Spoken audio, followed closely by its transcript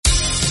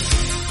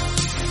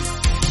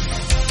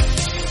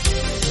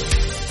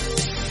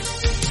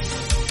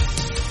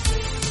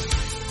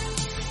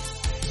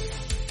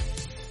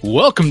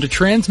Welcome to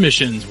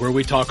Transmissions, where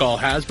we talk all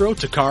Hasbro,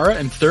 Takara,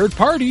 and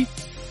third-party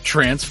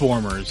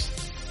Transformers.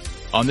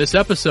 On this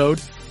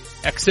episode,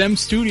 XM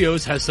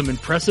Studios has some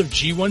impressive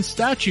G1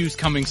 statues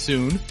coming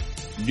soon,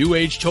 New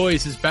Age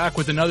Toys is back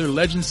with another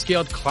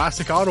legend-scaled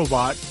classic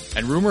Autobot,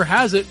 and rumor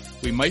has it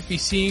we might be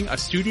seeing a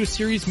Studio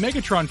Series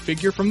Megatron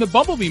figure from the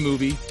Bumblebee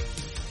movie,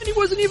 and he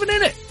wasn't even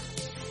in it.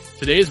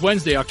 Today is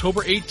Wednesday,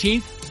 October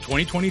 18th,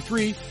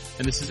 2023,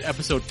 and this is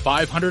episode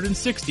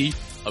 560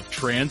 of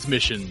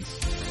Transmissions.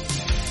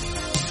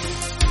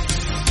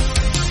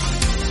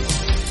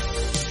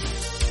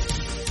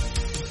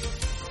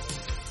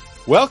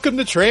 Welcome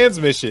to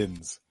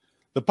Transmissions,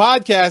 the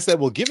podcast that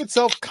will give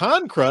itself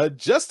con crud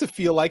just to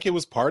feel like it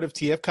was part of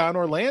TFCon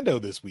Orlando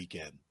this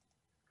weekend.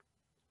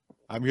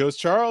 I'm your host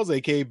Charles,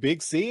 aka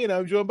Big C, and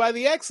I'm joined by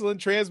the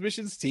excellent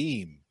Transmissions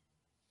team.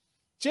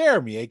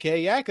 Jeremy,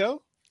 aka Yakko.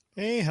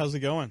 Hey, how's it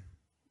going?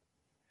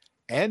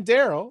 And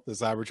Daryl, the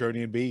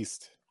Cybertronian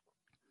Beast.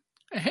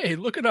 Hey,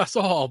 look at us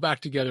all back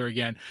together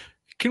again.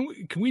 Can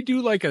we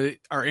do like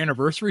our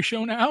anniversary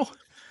show now?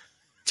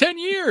 10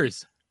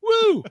 years.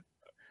 Woo!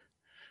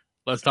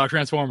 Let's talk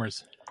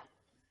Transformers.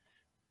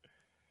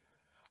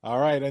 All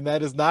right, and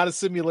that is not a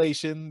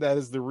simulation. That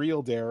is the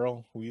real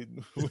Daryl. We're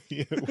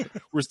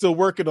still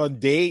working on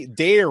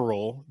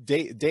Daryl.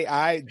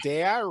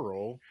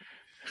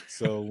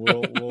 So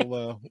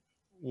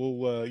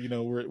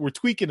we're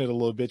tweaking it a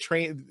little bit,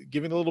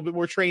 giving a little bit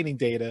more training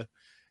data,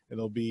 and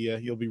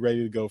you'll be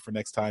ready to go for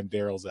next time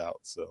Daryl's out.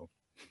 So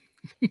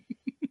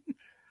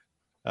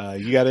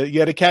you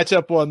gotta catch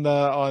up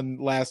on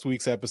last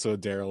week's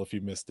episode, Daryl, if you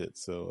missed it.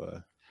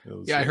 So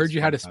I heard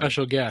you had a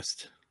special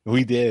guest.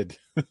 We did.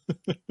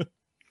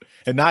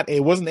 And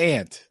it wasn't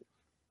Ant.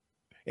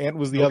 Ant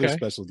was the other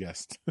special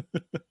guest.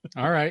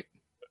 All right.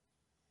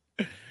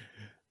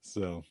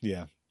 So,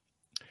 yeah.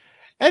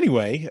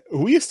 Anyway,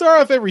 we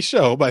start off every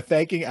show by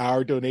thanking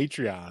our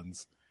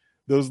Donatreons.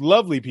 Those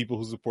lovely people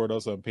who support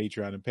us on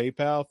Patreon and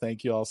PayPal.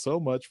 Thank you all so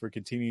much for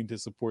continuing to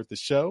support the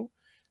show.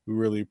 We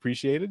really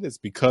appreciate it. It's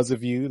because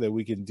of you that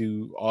we can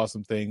do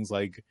awesome things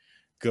like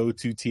go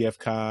to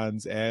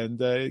TFCons and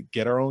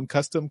get our own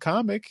custom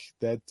comic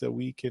that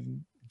we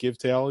can give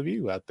to all of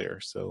you out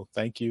there. So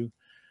thank you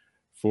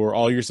for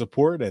all your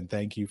support, and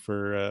thank you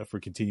for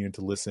continuing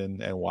to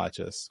listen and watch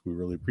us. We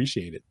really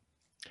appreciate it.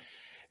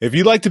 If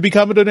you'd like to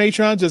become a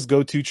Donatron, just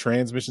go to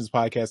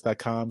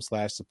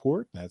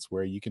transmissionspodcast.com/support. That's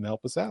where you can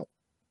help us out.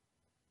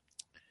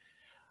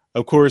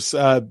 Of course,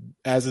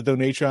 as a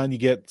Donatron, you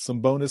get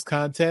some bonus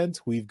content.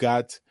 We've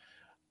got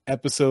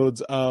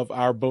episodes of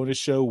our bonus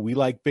show, We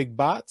Like Big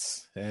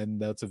Bots, and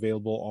that's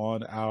available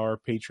on our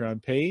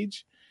Patreon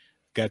page.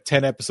 Got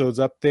 10 episodes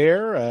up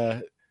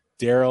there.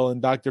 Daryl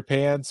and Dr.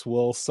 Pants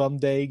will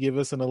someday give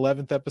us an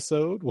 11th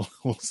episode.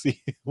 We'll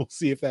see. We'll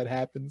see if that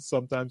happens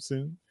sometime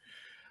soon.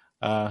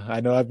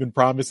 I know I've been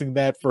promising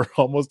that for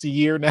almost a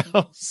year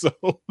now.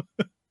 So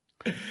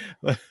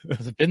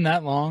has it been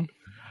that long?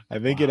 I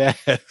think it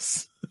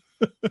has.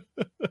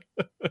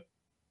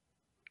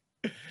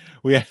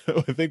 I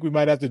think we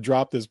might have to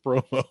drop this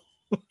promo.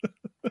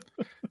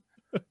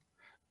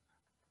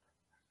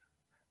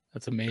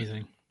 That's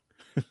amazing.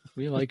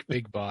 We like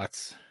big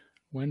bots.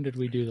 When did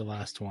we do the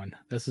last one?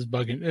 This is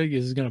going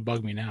to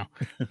bug me now.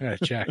 I got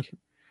to check.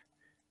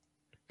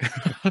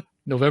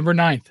 November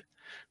 9th.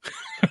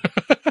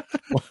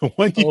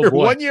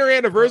 1 year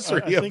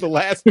anniversary of the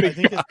last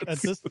big bots. At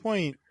this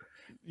point,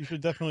 you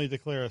should definitely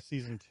declare a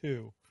season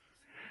 2.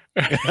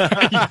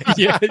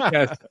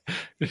 Yes.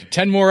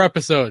 10 more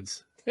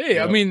episodes. Hey,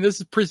 yep. I mean,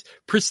 this is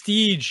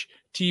prestige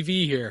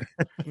TV here,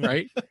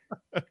 right?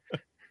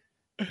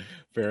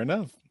 Fair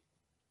enough.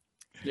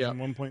 Yeah,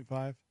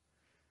 1.5.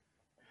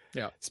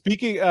 Yeah.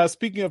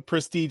 Speaking of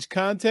prestige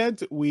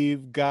content,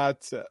 we've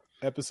got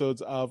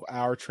episodes of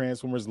our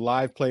Transformers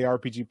live play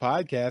RPG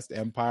podcast,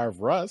 Empire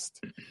of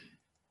Rust.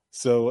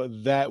 So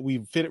that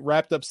we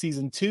wrapped up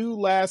season 2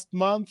 last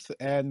month,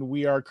 and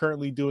we are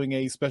currently doing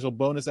a special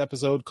bonus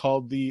episode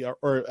called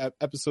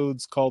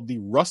episodes called the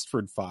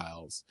Rustford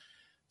Files.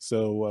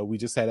 So we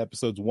just had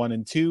episodes 1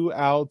 and 2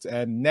 out,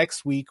 and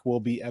next week will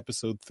be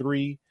episode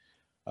 3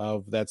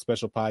 of that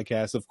special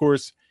podcast. Of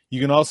course, you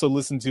can also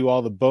listen to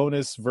all the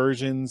bonus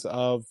versions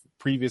of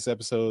previous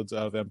episodes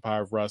of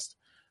Empire of Rust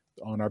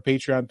on our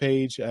Patreon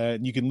page.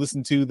 And you can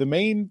listen to the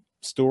main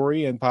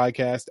story and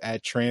podcast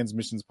at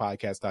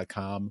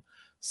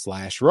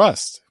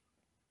transmissionspodcast.com/rust.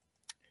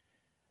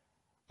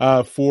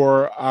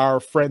 For our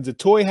friends at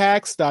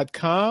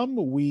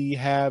toyhacks.com, we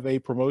have a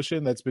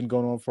promotion that's been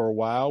going on for a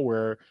while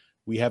where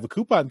we have a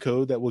coupon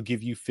code that will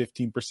give you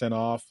 15%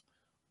 off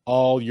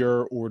all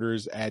your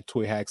orders at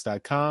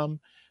toyhacks.com.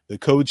 The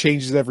code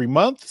changes every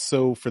month.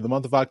 So for the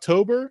month of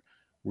October,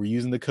 we're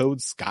using the code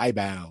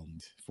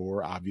Skybound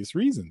for obvious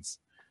reasons.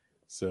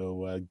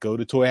 So go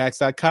to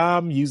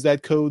toyhacks.com, use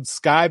that code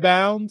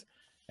Skybound,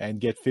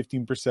 and get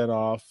 15%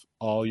 off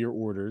all your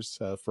orders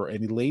for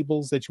any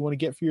labels that you want to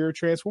get for your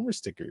Transformers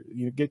sticker.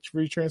 You get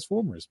for your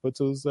Transformers, put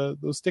those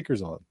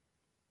stickers on.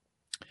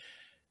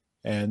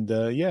 And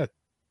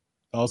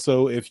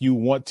Also, if you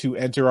want to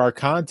enter our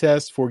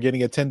contest for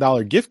getting a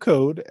 $10 gift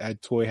code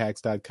at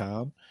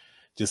toyhacks.com,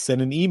 just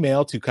send an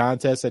email to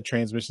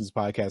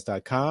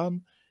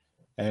contest@transmissionspodcast.com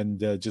and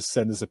just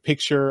send us a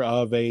picture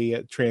of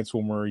a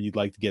Transformer you'd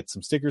like to get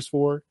some stickers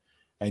for,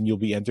 and you'll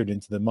be entered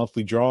into the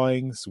monthly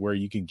drawings where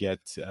you can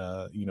get,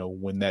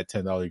 win that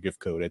 $10 gift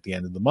code at the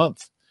end of the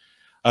month.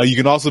 You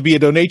can also be a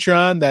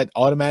Donatron that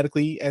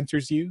automatically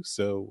enters you.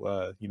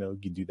 So, you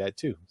can do that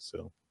too.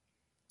 So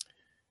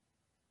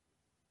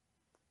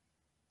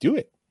do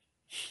it.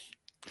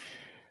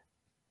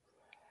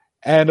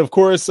 And of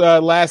course,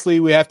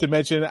 lastly, we have to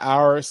mention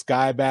our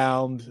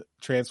Skybound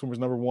Transformers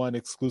 #1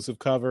 exclusive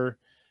cover,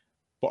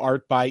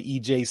 art by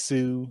EJ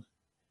Sue.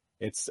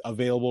 It's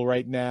available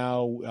right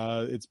now.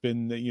 It's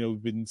been,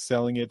 we've been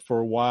selling it for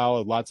a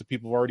while. Lots of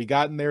people have already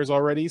gotten theirs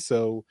already.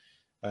 So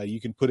you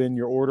can put in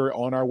your order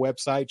on our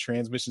website,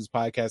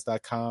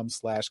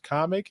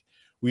 transmissionspodcast.com/comic.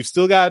 We've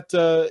still got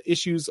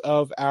issues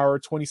of our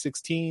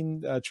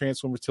 2016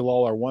 Transformers Till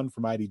All Are One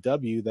from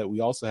IDW that we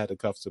also had a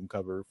custom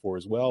cover for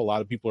as well. A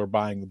lot of people are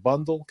buying the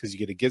bundle because you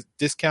get a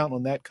discount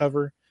on that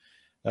cover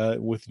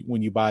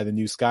when you buy the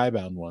new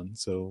Skybound one.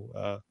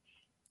 So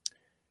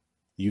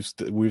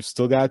we've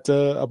still got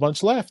a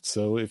bunch left.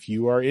 So if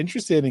you are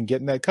interested in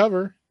getting that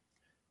cover,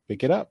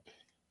 pick it up.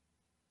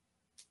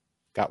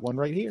 Got one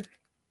right here.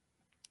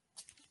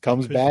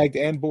 Comes bagged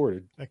and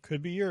boarded. That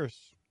could be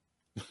yours.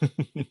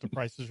 If the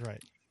price is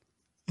right.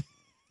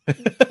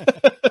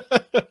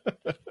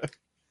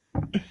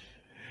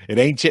 It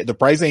ain't the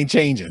price ain't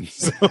changing.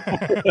 So.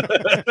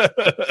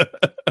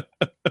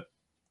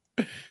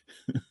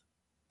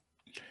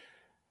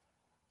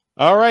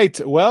 All right.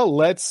 Well,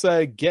 let's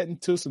get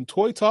into some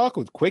toy talk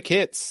with quick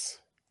hits.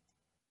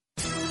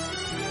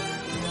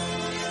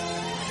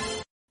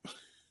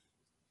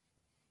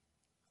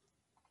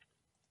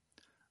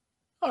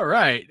 All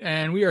right,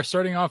 and we are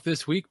starting off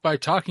this week by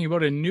talking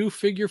about a new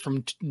figure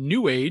from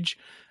New Age,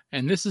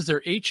 and this is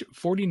their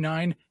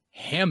H-49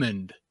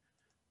 Hammond,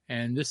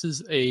 and this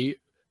is a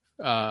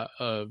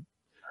G1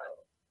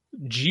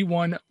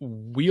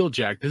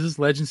 Wheeljack. This is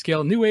Legend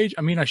Scale. New Age,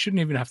 I mean, I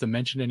shouldn't even have to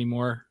mention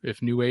anymore.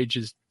 If New Age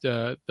is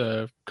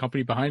the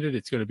company behind it,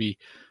 it's going to be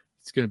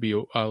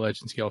a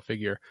Legend Scale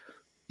figure.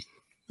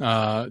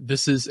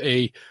 This is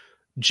a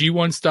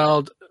G1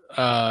 styled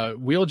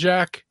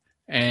Wheeljack.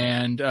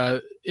 And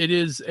it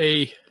is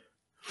they're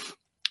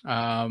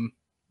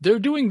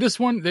doing this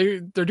one.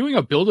 They're doing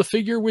a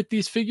Build-A-Figure with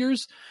these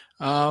figures.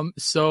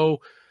 So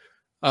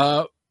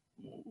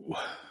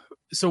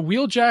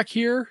Wheeljack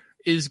here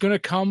is going to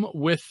come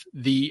with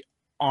the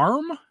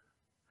arm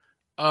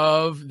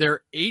of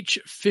their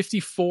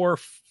H-54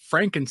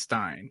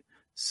 Frankenstein.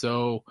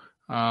 So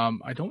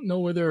I don't know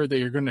whether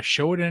they're going to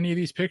show it in any of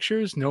these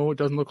pictures. No, it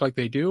doesn't look like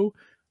they do.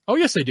 Oh,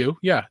 yes, they do.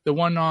 Yeah, the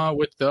one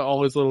with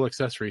all his little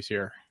accessories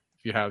here.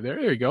 You have there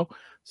you go.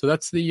 So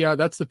that's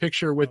the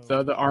picture with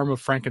the arm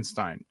of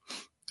Frankenstein.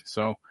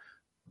 So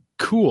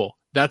cool.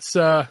 That's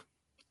I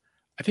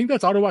think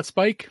that's Autobot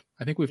Spike.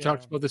 I think we've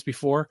talked about this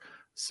before.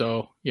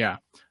 So yeah.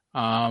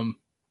 But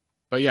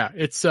yeah,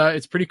 it's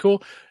pretty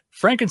cool.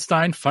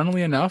 Frankenstein,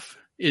 funnily enough,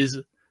 is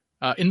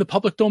in the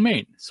public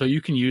domain, so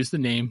you can use the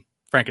name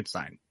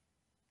Frankenstein.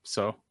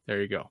 So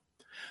there you go.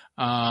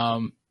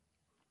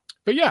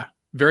 But yeah,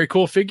 very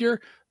cool figure.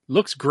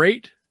 Looks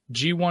great.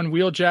 G1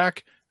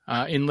 Wheeljack.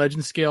 In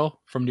Legend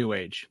Scale from New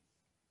Age.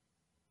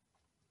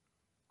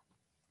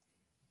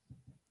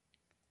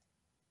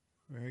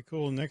 Very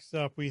cool. Next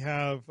up, we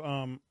have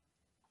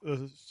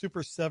the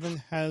Super 7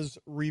 has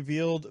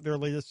revealed their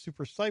latest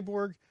Super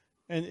Cyborg,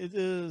 and it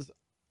is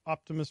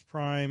Optimus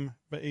Prime,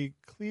 but a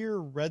clear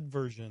red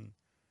version.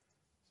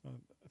 So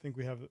I think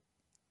we have.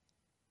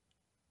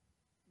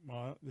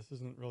 Well, this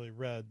isn't really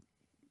red,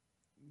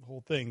 the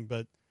whole thing,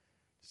 but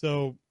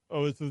so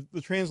it's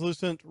the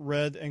translucent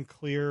red and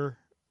clear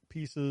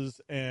pieces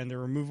and a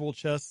removable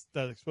chest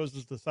that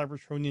exposes the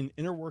Cybertronian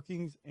inner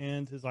workings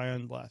and his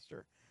ion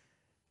blaster.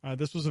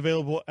 This was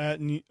available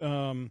at New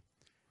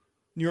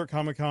York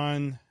Comic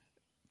Con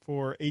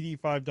for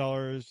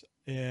 $85,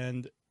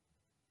 and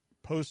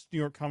post New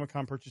York Comic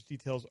Con purchase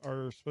details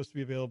are supposed to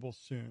be available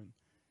soon.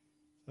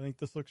 I think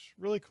this looks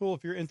really cool.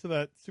 If you're into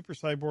that Super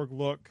Cyborg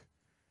look,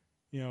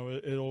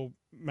 it'll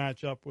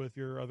match up with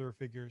your other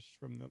figures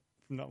from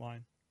that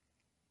line.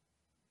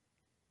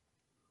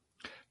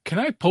 Can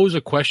I pose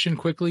a question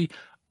quickly?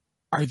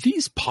 Are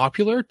these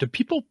popular? Do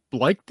people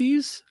like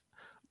these?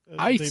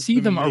 I see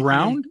them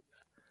around.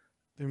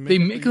 They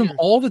make them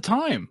all the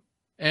time,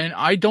 and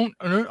I don't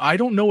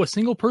know a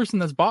single person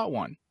that's bought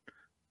one.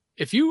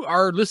 If you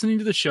are listening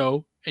to the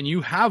show and you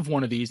have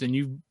one of these and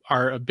you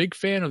are a big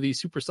fan of these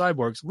Super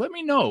Cyborgs, let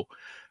me know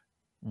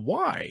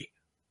why.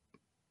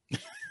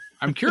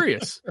 I'm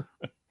curious.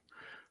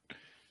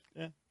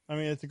 Yeah, I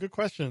mean, it's a good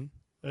question.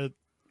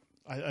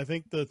 I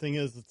think the thing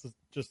is, it's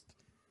just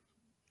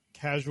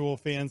casual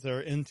fans that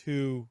are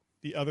into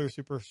the other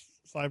Super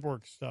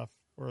Cyborg stuff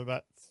or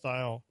that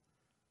style.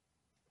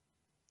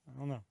 I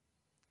don't know.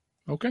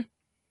 Okay.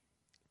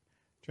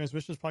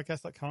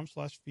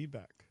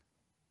 Transmissionspodcast.com/feedback.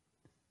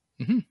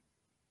 Mm-hmm.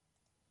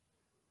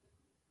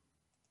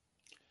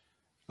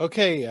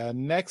 Okay,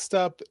 next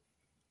up,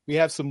 we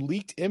have some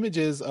leaked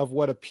images of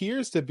what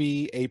appears to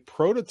be a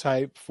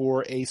prototype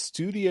for a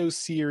Studio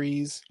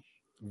Series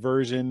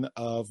version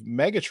of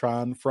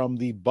Megatron from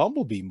the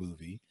Bumblebee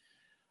movie.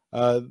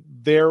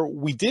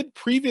 We did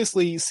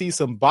previously see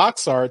some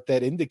box art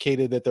that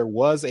indicated that there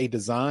was a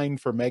design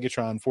for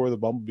Megatron for the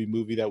Bumblebee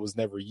movie that was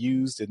never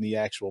used in the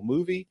actual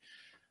movie.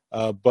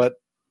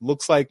 But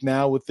looks like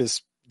now with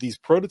these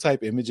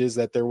prototype images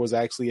that there was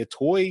actually a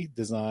toy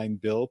design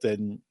built,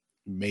 and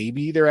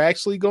maybe they're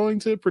actually going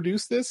to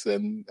produce this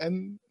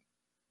and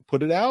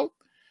put it out.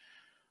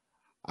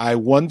 I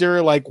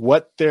wonder like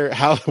what their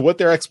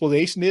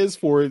explanation is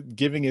for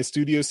giving a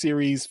Studio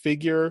Series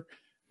figure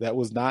that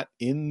was not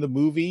in the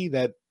movie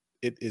that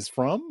it is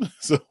from.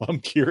 So I'm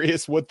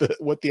curious what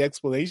the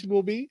explanation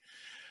will be.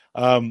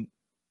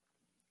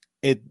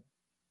 It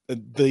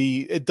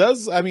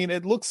does, I mean,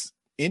 it looks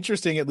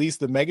interesting. At least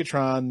the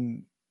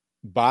Megatron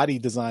body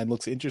design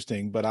looks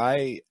interesting, but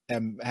I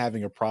am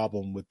having a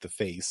problem with the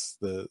face,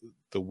 the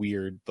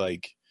weird,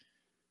 like,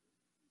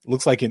 he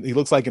looks like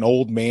an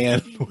old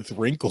man with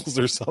wrinkles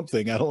or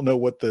something. I don't know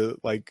what the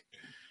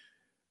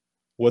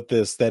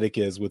aesthetic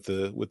is with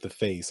the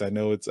face. I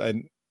know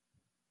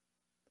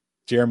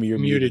Jeremy, you're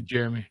muted.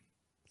 Jeremy.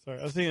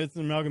 Sorry, I was thinking it's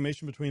an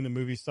amalgamation between the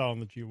movie style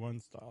and the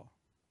G1 style.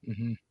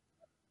 Mm-hmm.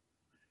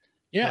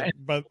 Yeah,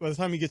 but by the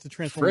time you get to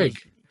Transformers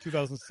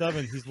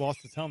 2007, he's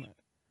lost his helmet.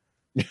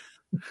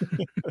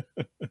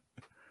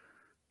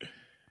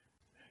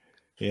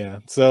 Yeah,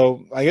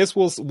 so I guess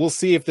we'll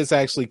see if this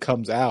actually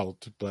comes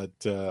out. But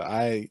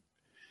I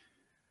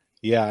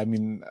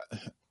mean,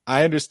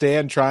 I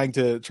understand trying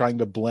to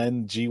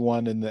blend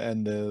G1 and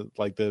the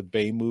like the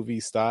Bay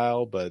movie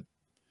style, but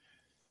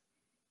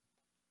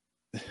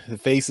the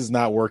face is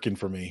not working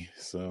for me.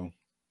 So,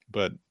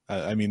 but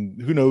I mean,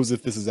 who knows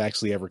if this is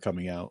actually ever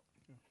coming out?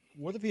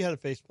 What if he had a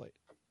faceplate?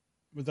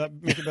 Would that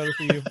make it better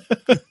for you?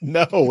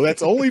 No,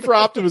 that's only for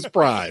Optimus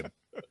Prime.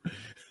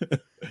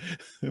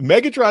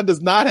 Megatron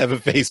does not have a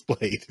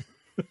faceplate.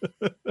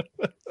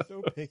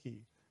 So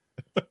picky.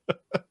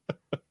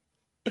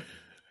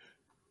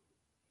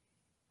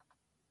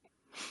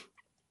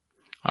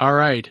 All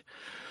right.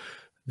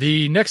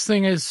 The next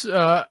thing is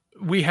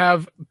we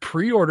have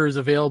pre-orders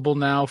available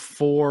now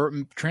for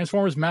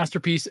Transformers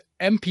Masterpiece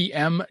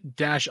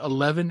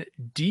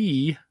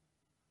MPM-11D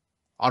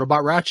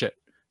Autobot Ratchet.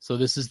 So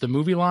this is the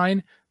movie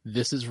line.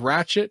 This is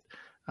Ratchet.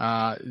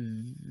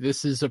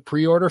 This is a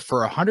pre-order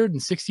for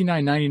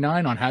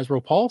 $169.99 on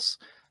Hasbro Pulse.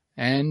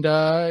 And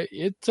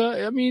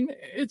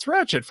it's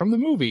Ratchet from the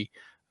movie.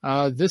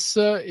 This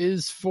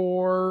is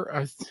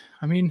for,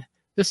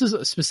 this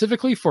is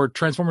specifically for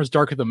Transformers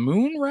Dark of the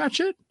Moon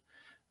Ratchet.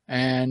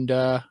 And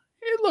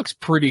it looks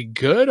pretty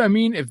good. I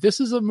mean, if this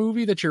is a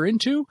movie that you're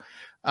into,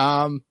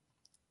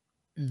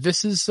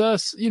 this is a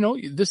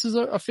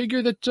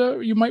figure that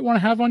you might want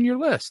to have on your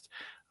list.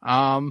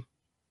 I've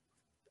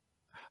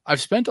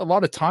spent a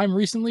lot of time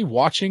recently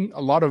watching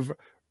a lot of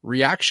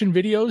reaction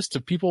videos to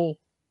people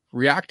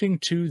reacting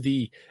to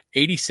the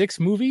 86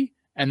 movie,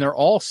 and they're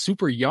all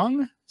super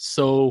young.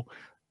 So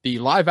the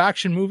live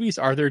action movies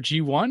are their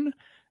G1,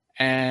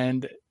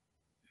 and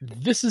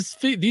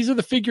these are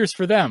the figures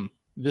for them.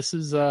 This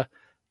is,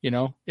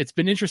 it's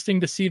been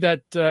interesting to see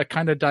that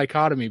kind of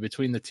dichotomy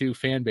between the two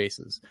fan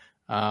bases.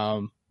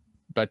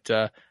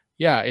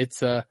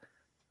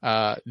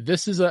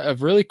 This is a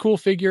really cool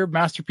figure.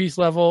 Masterpiece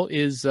level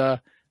is,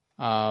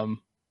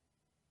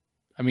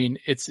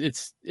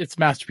 it's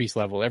Masterpiece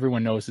level.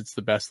 Everyone knows it's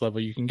the best level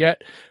you can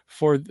get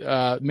for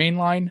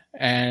mainline,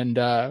 and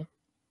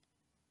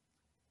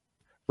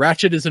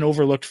Ratchet is an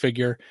overlooked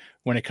figure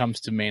when it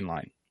comes to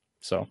mainline.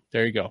 So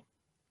there you go.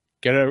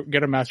 Get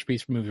a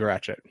Masterpiece movie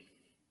Ratchet.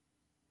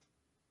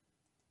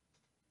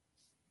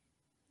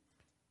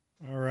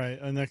 All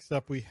right. Next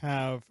up, we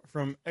have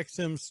from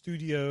XM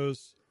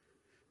Studios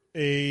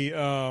a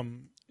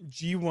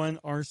G1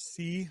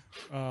 RC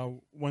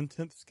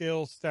 1/10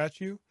 scale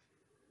statue.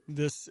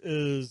 This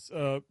is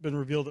been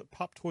revealed at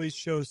Pop Toys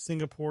Show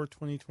Singapore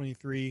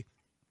 2023,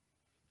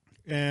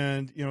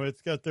 and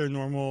it's got their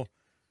normal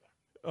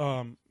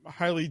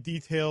highly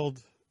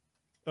detailed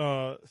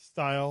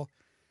style,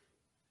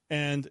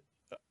 and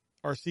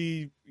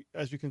RC,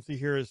 as you can see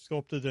here, is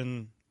sculpted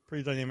in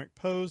pretty dynamic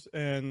pose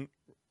and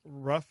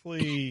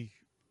roughly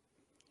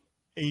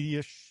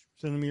 80-ish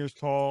centimeters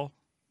tall.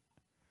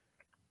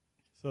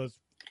 So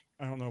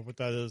I don't know what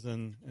that is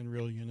in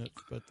real units,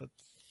 but that's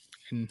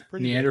in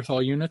Neanderthal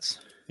big units.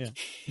 Yeah.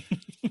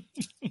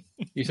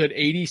 You said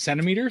 80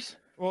 centimeters?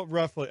 Well,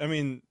 roughly. I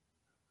mean,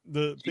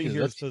 the thing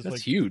here says that's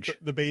like huge.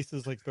 The base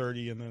is like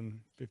 30 and then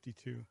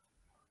 52.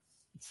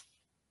 It's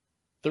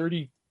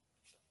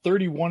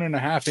 31 and a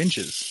half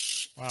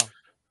inches. Wow.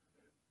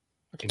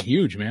 Fucking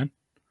huge, man.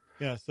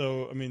 Yeah.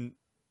 So, I mean, you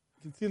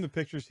can see in the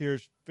pictures here,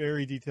 it's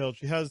very detailed.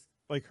 She has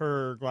like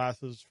her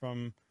glasses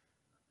from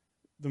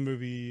the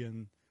movie,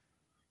 and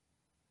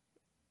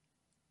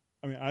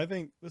I mean, I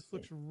think this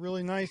looks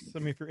really nice. I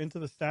mean, if you're into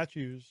the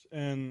statues,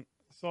 and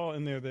I saw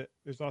in there that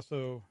there's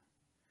also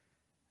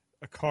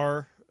a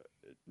car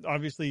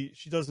obviously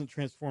she doesn't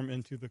transform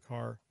into the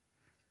car.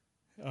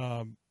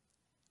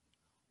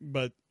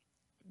 But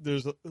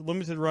there's a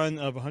limited run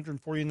of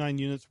 149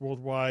 units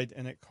worldwide,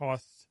 and it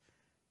costs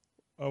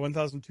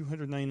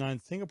 1,299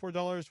 Singapore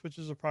dollars, which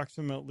is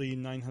approximately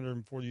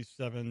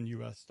 $947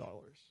 US.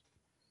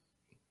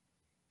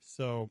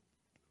 So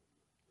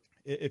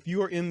if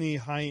you are in the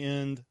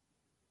high-end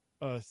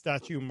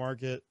statue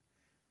market,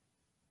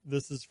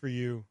 this is for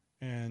you.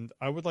 And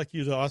I would like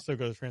you to also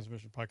go to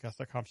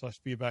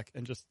transmissionpodcast.com/feedback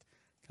and just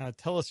kind of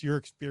tell us your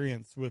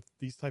experience with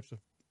these types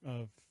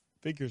of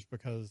figures,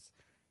 because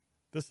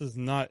this is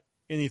not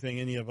anything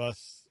any of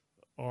us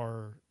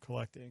are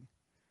collecting.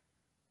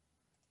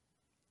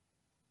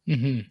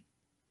 Mm-hmm.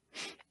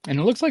 And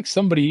it looks like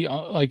somebody,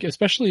 like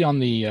especially on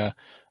the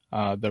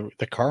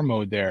car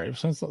mode there,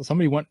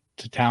 somebody went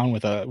to town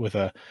with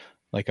a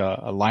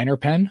liner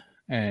pen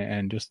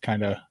and just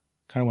kind of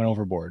went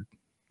overboard.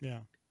 Yeah.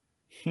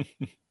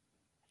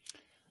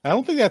 I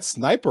don't think that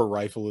sniper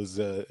rifle is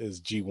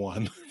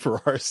G1 for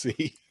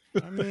RC.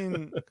 I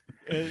mean,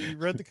 you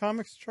read the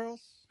comics,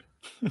 Charles?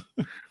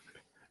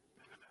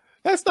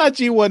 That's not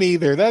G1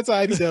 either. That's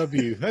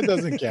IDW. That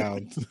doesn't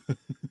count.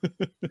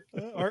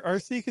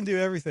 RC can do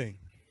everything.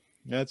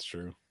 That's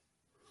true.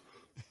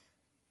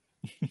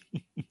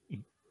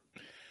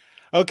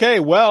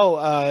 Okay,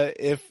 well,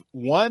 if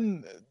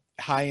one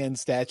high-end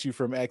statue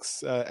from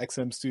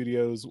XM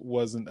Studios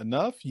wasn't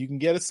enough, you can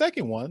get a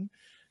second one.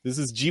 This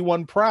is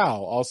G1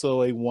 Prowl,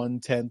 also a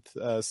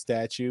 1/10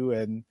 statue,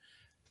 and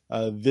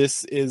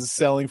this is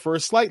selling for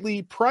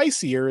slightly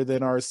pricier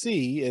than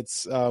RC.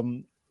 It's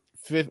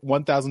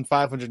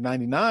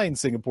 1,599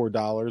 Singapore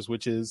dollars,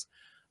 which is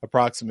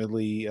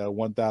approximately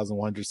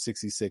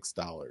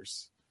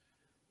 $1,166.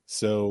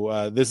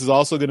 So this is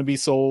also going to be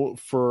sold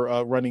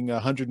for running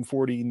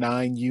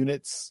 149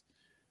 units.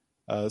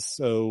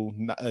 So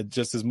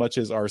just as much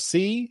as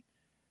RC.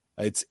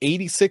 It's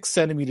 86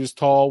 centimeters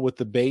tall with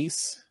the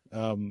base.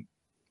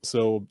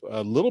 So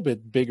a little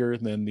bit bigger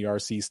than the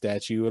RC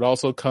statue. It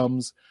also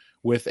comes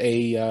with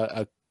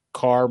a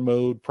car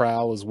mode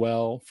prowl as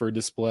well for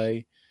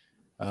display.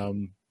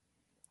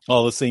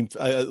 All the same,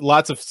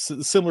 lots of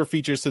similar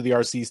features to the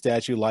RC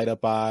statue: light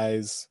up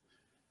eyes,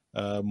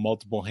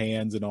 multiple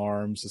hands and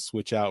arms to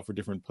switch out for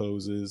different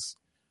poses.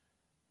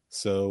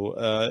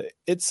 So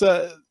it's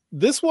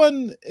this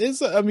one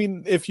is, I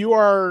mean, if you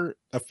are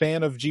a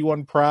fan of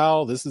G1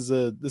 Prowl, this is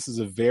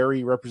a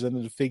very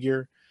representative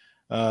figure.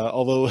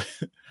 Although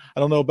I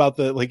don't know about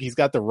he's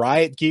got the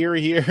riot gear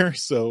here,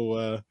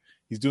 so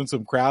he's doing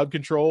some crowd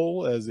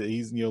control as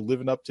he's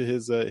living up to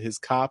his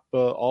cop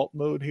alt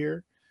mode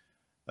here.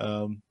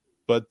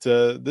 But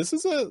this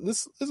is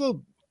a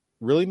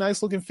really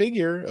nice looking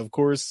figure. Of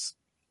course,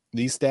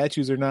 these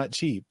statues are not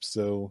cheap,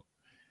 so.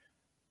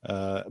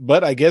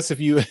 But I guess if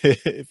you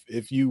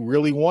if you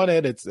really want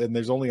it, and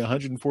there's only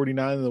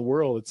 149 in the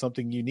world, it's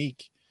something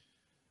unique.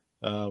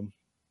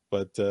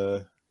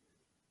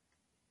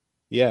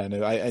 Yeah,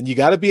 and you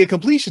got to be a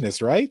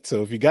completionist, right?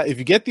 So if you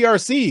get the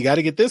RC, you got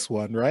to get this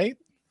one, right?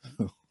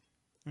 I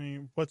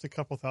mean, what's a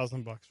couple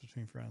 $1,000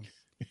 between friends?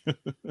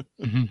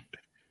 Mm-hmm.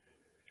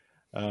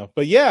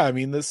 But yeah, I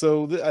mean, this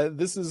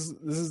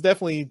is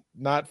definitely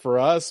not for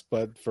us,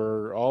 but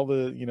for all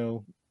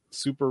the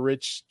super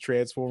rich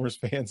Transformers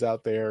fans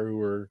out there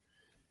who are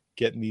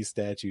getting these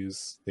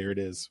statues, there it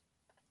is.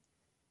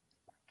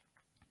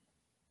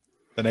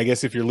 And I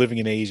guess if you're living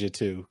in Asia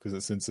too,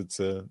 since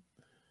it's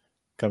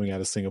coming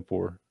out of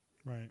Singapore.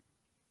 Right.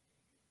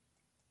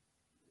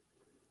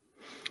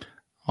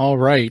 All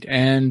right,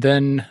 and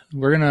then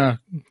we're gonna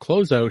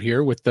close out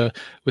here with the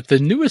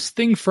newest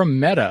thing from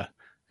Meta.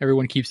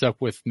 Everyone keeps up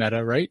with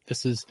Meta, right?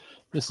 This is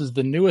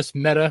the newest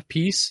Meta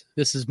piece.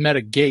 This is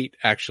Meta Gate,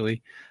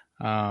 actually.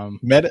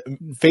 Meta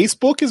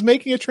Facebook is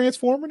making a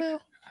Transformer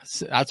now?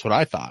 That's what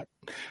I thought.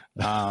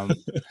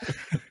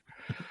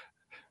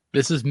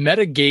 This is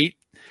Metagate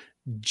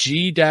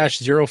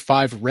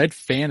G-05 Red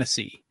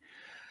Fantasy.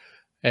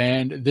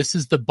 And this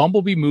is the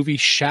Bumblebee movie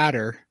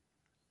Shatter.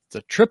 It's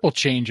a triple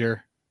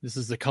changer. This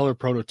is the color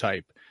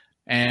prototype.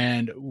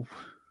 And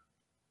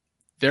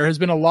there has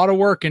been a lot of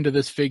work into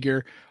this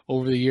figure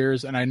over the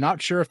years, and I'm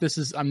not sure if this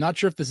is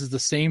the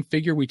same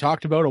figure we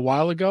talked about a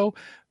while ago,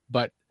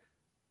 but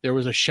there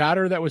was a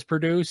Shatter that was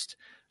produced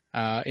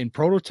in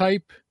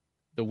prototype.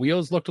 The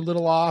wheels looked a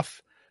little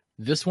off.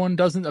 This one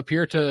doesn't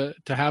appear to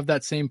have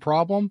that same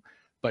problem,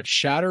 but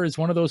Shatter is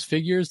one of those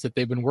figures that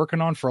they've been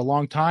working on for a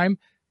long time.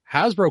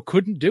 Hasbro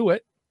couldn't do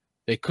it.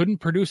 They couldn't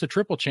produce a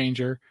triple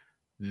changer.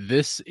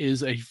 This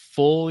is a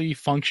fully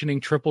functioning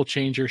triple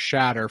changer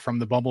Shatter from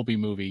the Bumblebee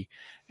movie.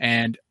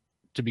 And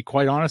to be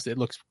quite honest, it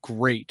looks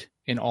great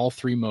in all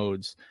three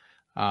modes.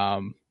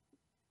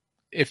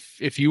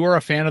 If you are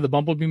a fan of the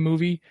Bumblebee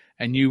movie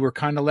and you were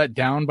kind of let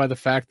down by the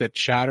fact that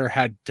Shatter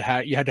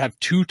you had to have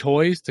two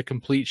toys to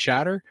complete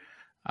Shatter,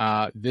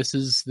 this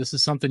is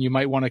something you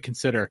might want to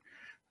consider.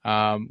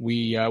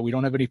 We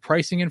don't have any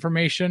pricing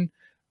information.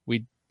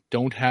 We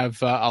don't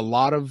have a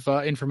lot of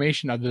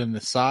information other than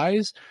the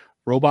size.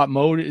 Robot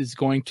mode is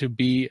going to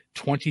be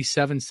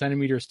 27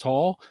 centimeters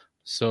tall,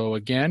 So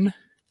again,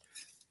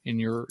 in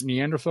your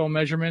Neanderthal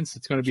measurements,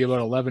 it's going to be about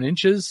 11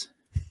 inches.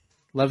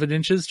 11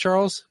 inches,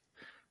 Charles?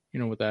 You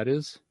know what that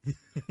is?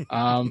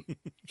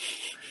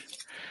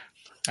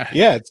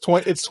 Yeah,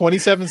 it's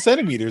 27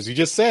 centimeters. You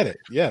just said it.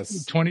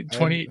 Yes.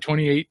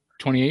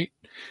 28.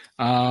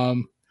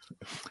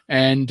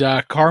 And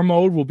car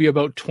mode will be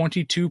about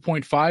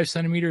 22.5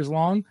 centimeters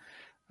long.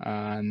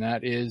 And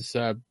that is,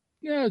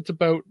 it's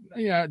about,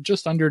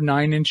 just under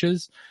 9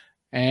 inches.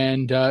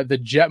 And the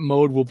jet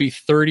mode will be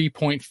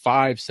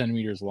 30.5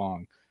 centimeters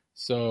long.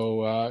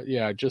 So,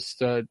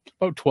 just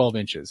about 12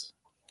 inches.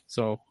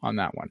 So on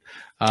that one.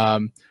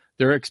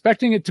 They're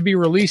expecting it to be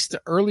released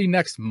early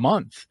next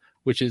month,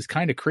 which is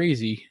kind of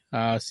crazy,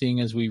 seeing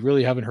as we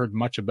really haven't heard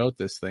much about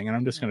this thing. And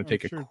I'm just going to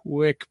take a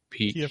quick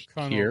peek here.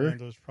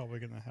 Orlando's probably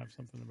going to have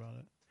something about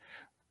it.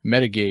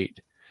 Metagate.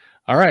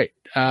 All right.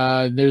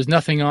 There's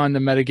nothing on the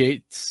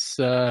Metagate's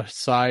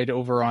side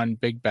over on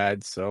Big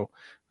Bad, so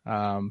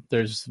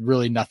there's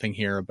really nothing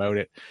here about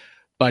it.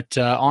 But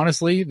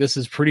honestly, this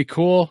is pretty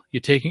cool.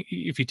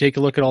 If you take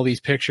a look at all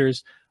these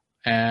pictures,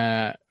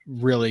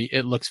 really,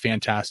 it looks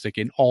fantastic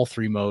in all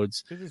three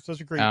modes. They did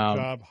such a great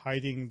job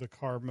hiding the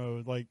car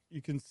mode. Like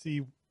you can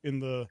see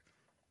in the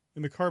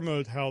car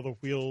mode how the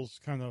wheels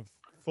kind of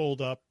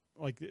fold up.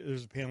 Like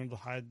there's a panel to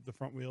hide the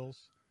front wheels.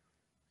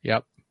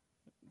 Yep.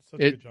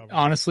 Such a good job.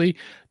 Honestly,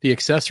 the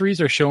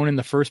accessories are shown in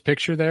the first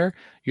picture there.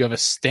 You have a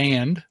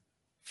stand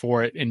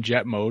for it in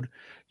jet mode.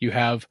 You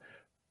have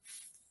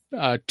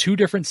 2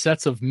 different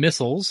sets of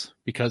missiles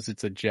because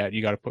it's a jet.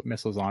 You got to put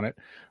missiles on it.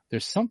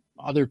 There's some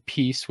other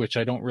piece which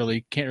I can't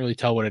really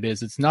tell what it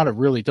is. It's not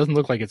it doesn't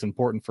look like it's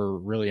important for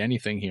really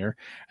anything here.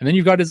 And then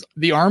you've got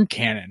the arm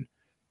cannon,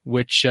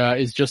 which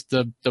is just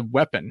the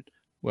weapon.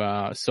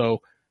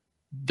 So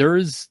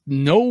there's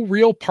no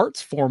real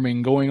parts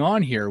forming going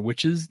on here,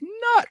 which is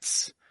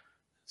nuts.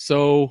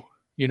 So,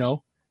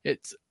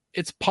 it's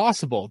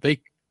possible.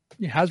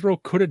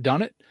 Hasbro could have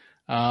done it.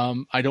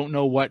 I don't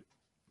know what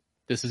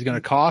this is going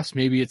to cost.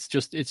 Maybe it's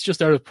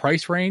just out of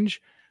price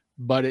range,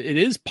 but it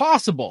is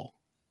possible.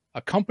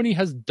 A company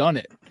has done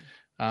it,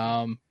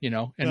 and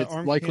it's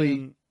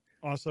likely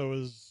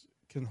also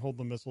can hold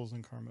the missiles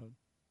in car mode.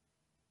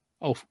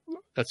 Oh,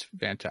 that's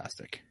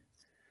fantastic.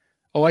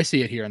 Oh, I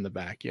see it here in the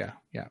back. Yeah.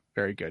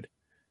 Very good.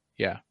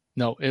 Yeah.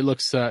 No, it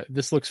looks,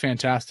 this looks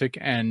fantastic.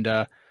 And,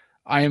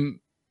 I am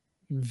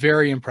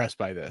very impressed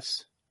by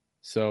this.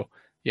 So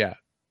yeah,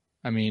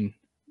 I mean,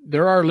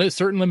 there are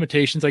certain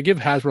limitations. I give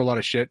Hasbro a lot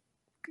of shit.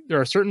 There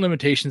are certain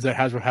limitations that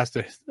Hasbro has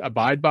to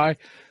abide by,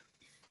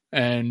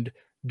 and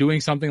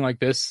doing something like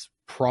this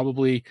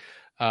probably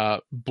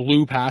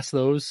blew past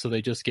those. So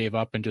they just gave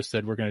up and just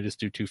said, we're going to just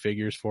do 2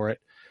 figures for it.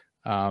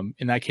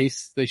 In that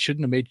case, they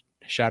shouldn't have made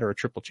Shatter a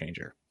triple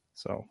changer.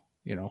 So,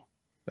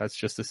 that's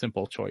just a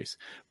simple choice.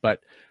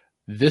 But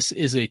this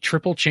is a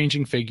triple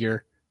changing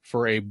figure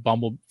for a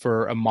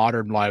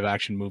modern live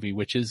action movie,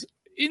 which is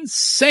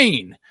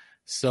insane.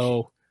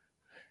 So,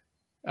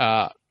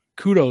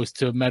 kudos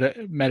to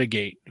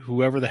Metagate,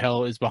 whoever the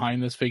hell is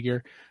behind this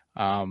figure.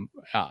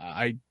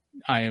 I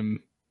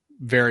am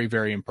very,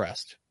 very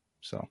impressed.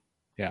 So,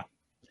 yeah.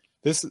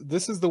 This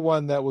is the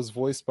one that was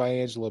voiced by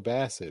Angela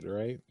Bassett,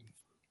 right?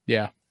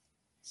 Yeah.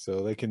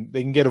 So they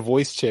can get a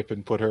voice chip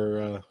and put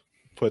her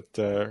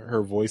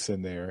voice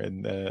in there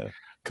and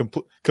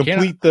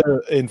complete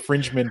the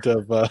infringement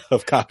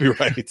of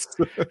copyrights.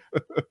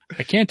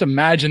 I can't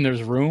imagine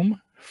there's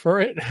room for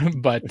it,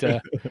 but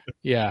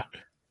yeah,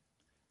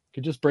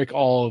 could just break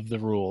all of the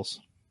rules.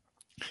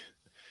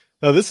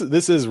 No,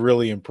 this is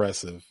really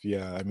impressive.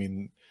 Yeah, I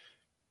mean,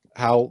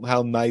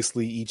 how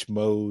nicely each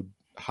mode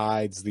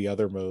hides the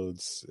other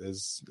modes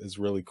is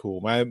really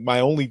cool. My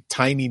only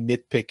tiny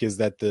nitpick is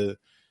that the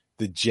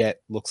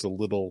jet looks a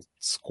little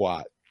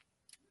squat,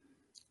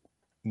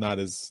 not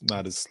as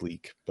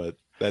sleek, but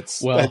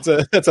that's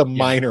a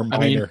minor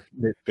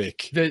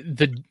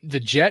nitpick. The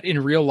jet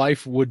in real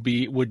life would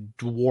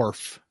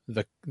dwarf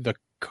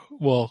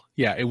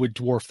it would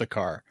dwarf the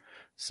car.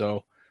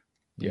 So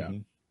yeah.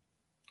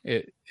 Mm-hmm.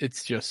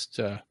 It's just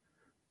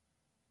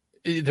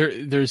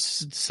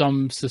there's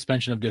some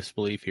suspension of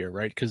disbelief here,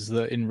 right? Because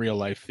in real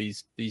life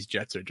these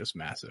jets are just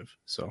massive.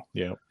 So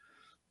yeah,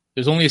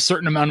 there's only a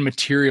certain amount of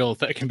material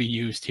that can be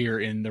used here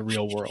in the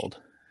real world.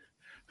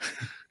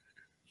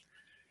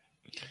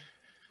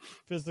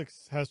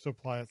 Physics has to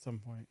apply at some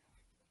point.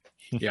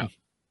 Yeah.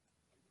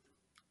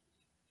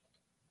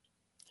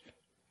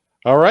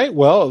 All right.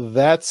 Well,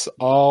 that's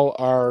all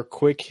our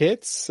quick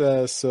hits.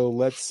 So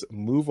let's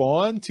move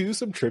on to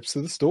some trips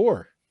to the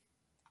store.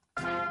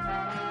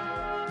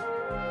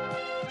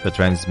 The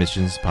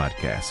Transmissions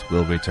Podcast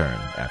will return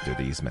after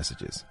these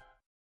messages.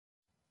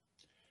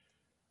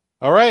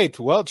 All right.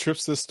 Well,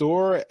 trips to the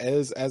store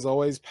is, as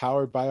always,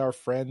 powered by our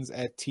friends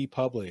at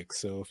TeePublic.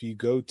 So if you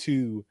go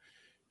to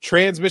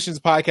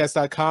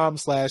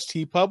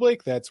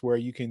transmissionspodcast.com/TeePublic, that's where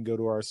you can go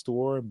to our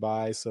store and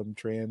buy some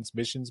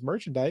Transmissions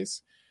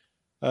merchandise.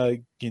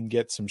 You can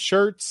get some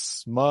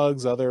shirts,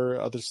 mugs, other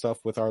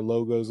stuff with our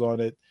logos on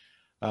it.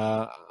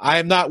 I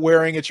am not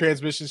wearing a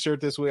Transmission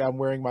shirt this week. I'm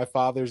wearing my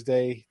Father's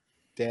Day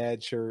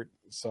dad shirt.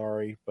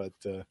 Sorry, but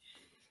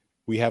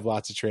we have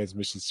lots of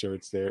Transmissions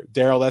shirts there.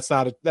 Daryl, that's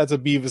a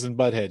Beavis and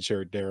Butthead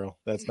shirt, Daryl.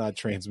 That's not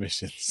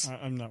Transmissions.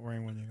 I'm not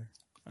wearing one either.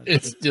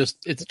 It's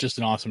just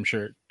an awesome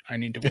shirt. I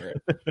need to wear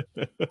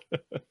it.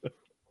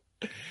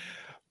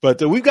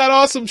 But we've got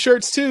awesome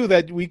shirts too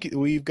that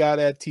we've got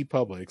at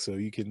TeePublic, so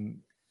you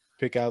can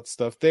pick out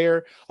stuff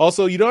there.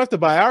 Also, you don't have to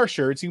buy our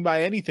shirts. You can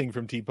buy anything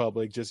from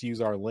TeePublic. Just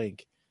use our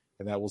link,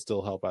 and that will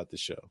still help out the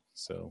show.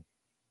 So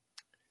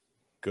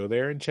go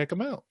there and check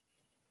them out.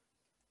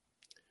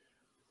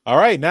 All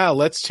right, now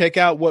let's check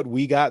out what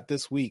we got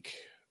this week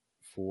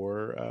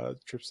for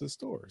trips to the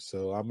store.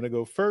 So I'm going to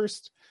go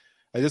first.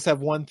 I just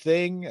have one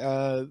thing.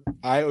 I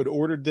had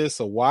ordered this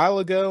a while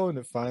ago, and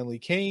it finally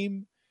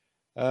came.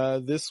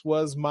 This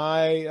was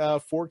my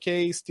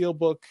 4K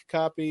Steelbook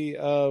copy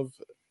of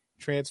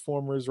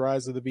Transformers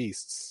Rise of the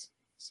Beasts.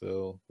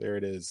 So there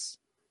it is.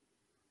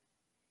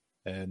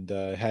 And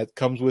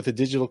comes with a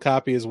digital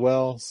copy as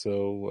well.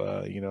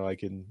 So, I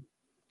can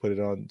put it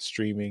on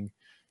streaming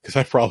because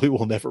I probably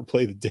will never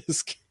play the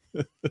disc.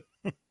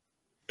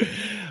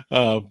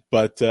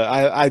 But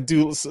I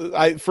do.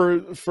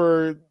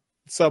 For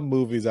some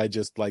movies, I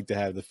just like to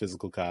have the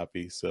physical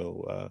copy.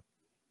 So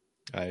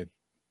I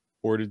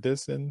ordered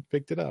this and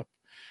picked it up.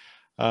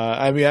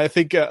 I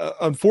think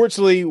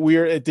unfortunately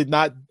it did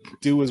not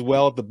do as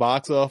well at the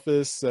box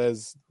office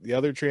as the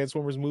other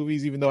Transformers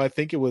movies, even though I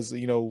think it was,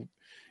 it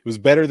was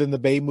better than the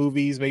Bay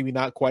movies, maybe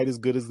not quite as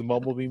good as the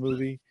Bumblebee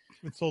movie.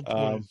 It sold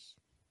toys.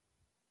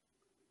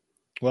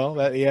 Well,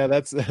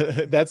 that's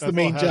the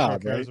main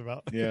job, right?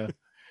 About. Yeah.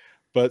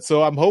 But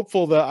so I'm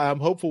hopeful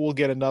we'll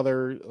get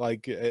another,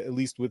 like, at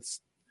least with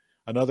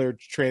another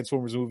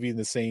Transformers movie in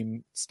the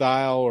same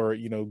style, or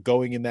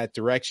going in that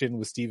direction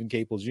with Stephen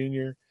Caple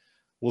Jr.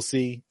 We'll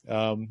see.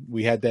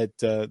 We had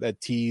that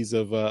tease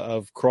of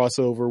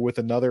crossover with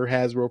another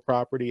Hasbro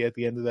property at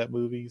the end of that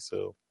movie,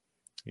 so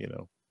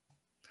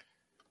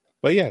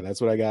But yeah,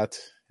 that's what I got,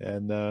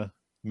 and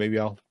maybe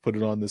I'll put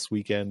it on this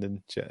weekend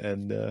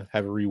and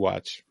have a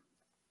rewatch.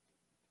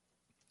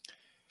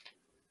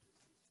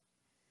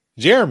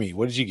 Jeremy,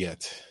 what did you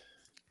get?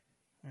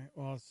 All right,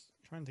 well, I was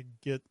trying to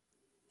get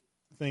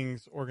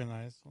things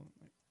organized.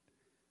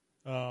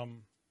 I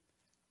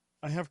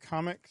have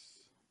comics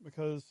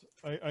because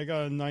I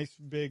got a nice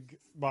big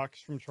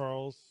box from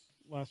Charles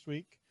last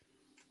week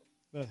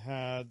that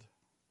had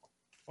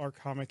our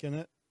comic in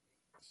it.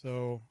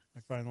 So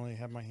I finally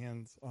have my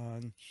hands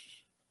on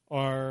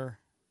our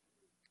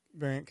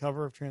variant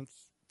cover of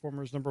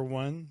Transformers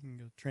 #1. You can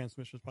go to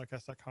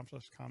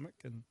transmissionspodcast.com/comic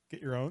and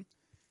get your own.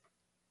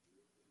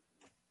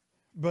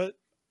 But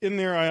in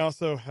there, I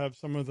also have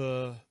some of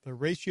the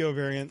ratio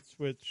variants,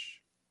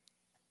 which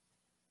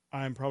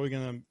I'm probably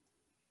going to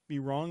be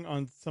wrong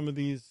on some of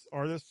these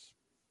artists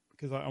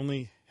because I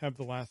only have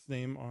the last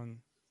name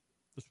on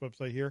this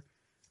website here.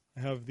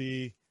 I have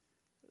the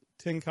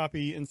 10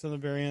 copy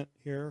incentive variant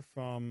here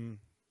from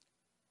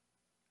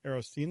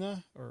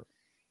Arostina. I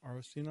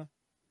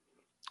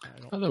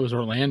thought that was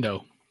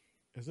Orlando.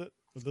 Is it?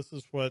 But this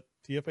is what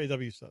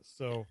TFAW says.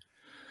 So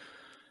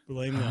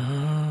blame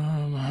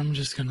them. I'm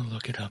just going to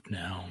look it up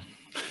now.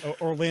 Oh,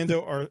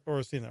 Orlando or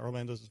Arostina.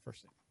 Orlando's his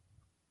first name.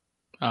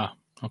 Ah,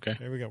 okay.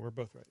 There we go. We're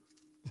both right.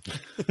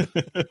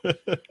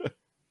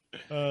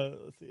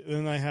 Let's see.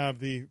 Then I have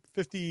the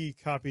 50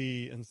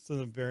 copy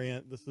incentive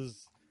variant. This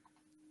is,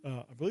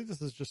 I believe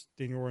this is just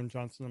Daniel Warren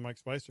Johnson and Mike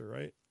Spicer,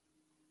 right?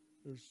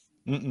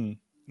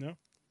 No,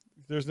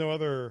 there's no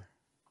other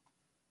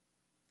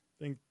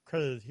thing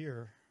credited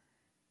here.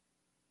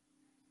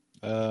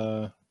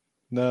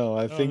 No,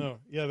 I think. No.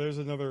 Yeah, there's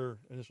another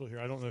initial here.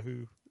 I don't know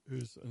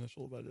whose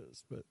initial that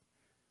is, but.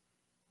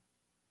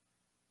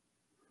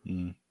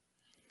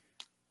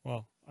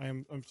 Well,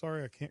 I'm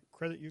sorry I can't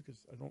credit you because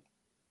I don't.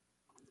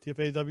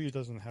 TFAW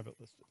doesn't have it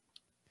listed.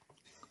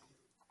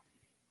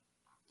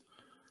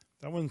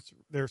 That one's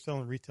they're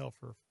selling retail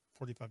for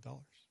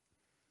 $45.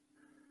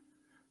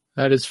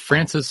 That is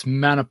Francis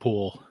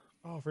Manipool.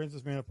 Oh,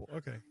 Francis Manipool.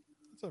 Okay,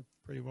 that's a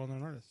pretty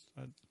well-known artist.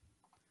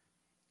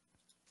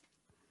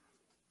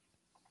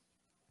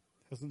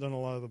 Hasn't done a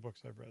lot of the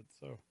books I've read,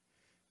 so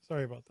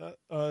sorry about that.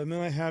 And then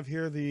I have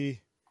here the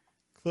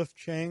Cliff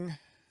Chang.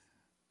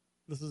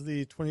 This is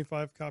the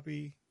 25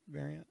 copy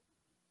variant.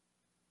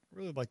 I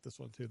really like this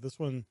one too. This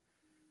one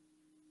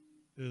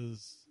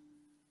is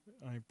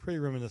pretty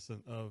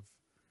reminiscent of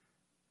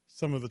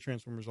some of the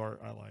Transformers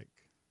art I like.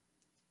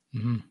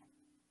 Mm-hmm.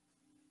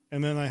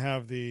 And then I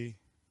have the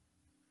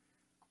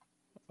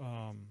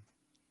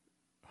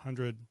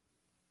 100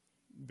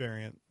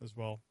 variant as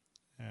well.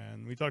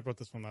 And we talked about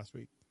this one last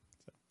week.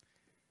 So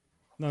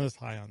not as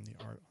high on the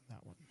art on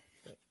that one.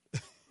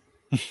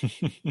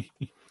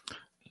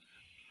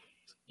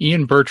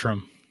 Ian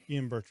Bertram,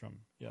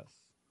 yes.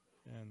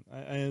 And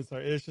I'm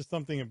sorry, it's just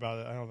something about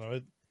it. I don't know.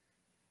 It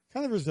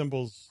kind of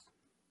resembles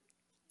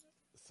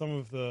some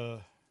of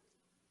the.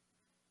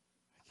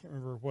 I can't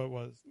remember what it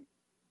was.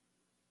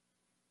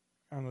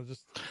 I don't know.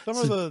 Just some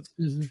of the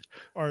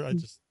art. I'm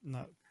just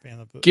not a fan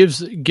of it.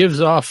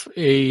 Gives off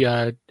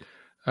a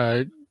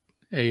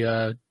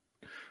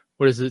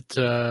what is it?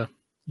 John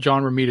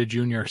Romita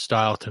Jr.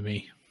 style to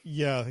me.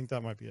 Yeah, I think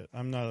that might be it.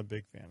 I'm not a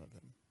big fan of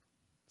him.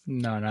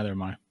 No, neither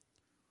am I.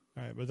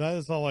 All right, but that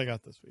is all I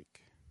got this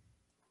week.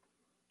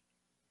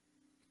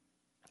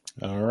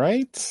 All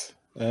right.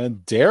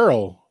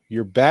 Daryl,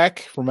 you're back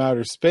from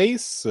outer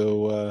space.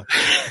 So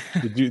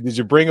did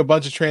you bring a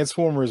bunch of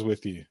Transformers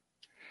with you?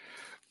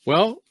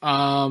 Well,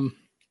 I'm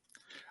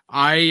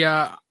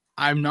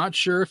not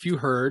sure if you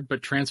heard,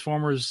 but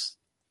Transformers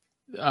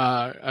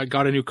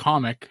got a new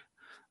comic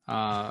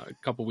a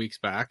couple weeks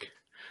back.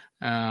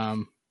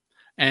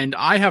 And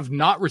I have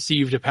not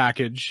received a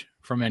package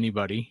from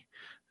anybody.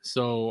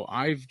 So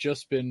I've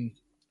just been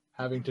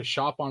having to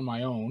shop on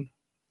my own.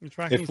 The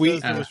tracking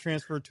says it was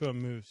transferred to a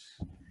moose.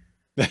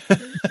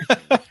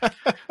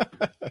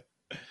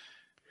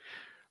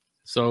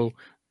 So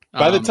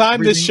by the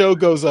time this show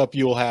goes up,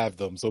 you'll have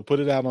them. So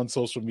put it out on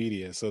social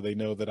media so they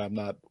know that I'm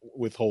not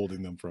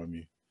withholding them from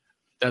you.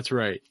 That's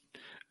right.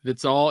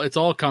 It's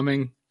all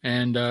coming,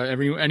 and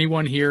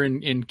anyone here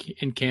in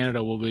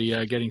Canada will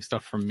be getting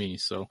stuff from me.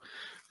 So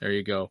there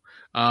you go.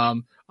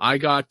 I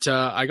got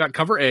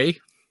cover A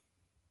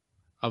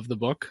of the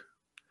book.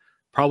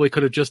 Probably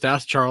could have just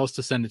asked Charles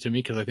to send it to me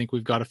because I think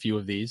we've got a few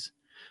of these.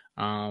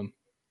 I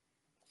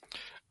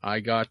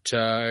got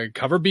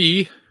cover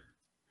B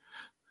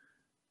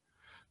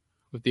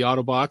with the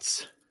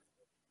Autobots.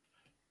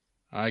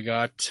 I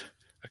got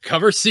a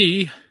cover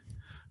C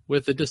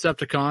with the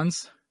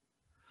Decepticons.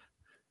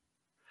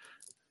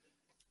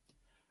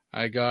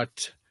 I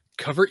got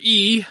cover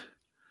E,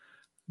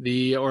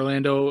 the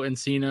Orlando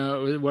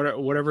Encina,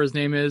 whatever his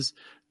name is.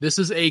 This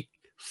is a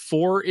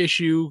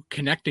 4-issue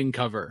connecting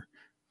cover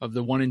of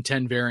the 1 in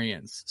 10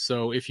 variants.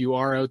 So if you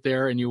are out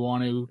there and you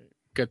want to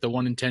get the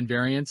 1 in 10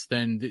 variants,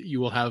 then you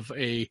will have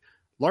a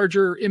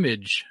larger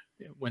image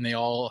when they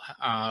all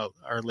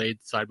are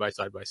laid side by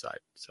side by side.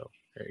 So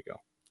there you go.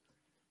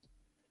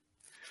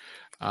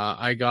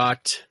 I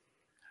got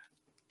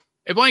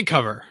a blank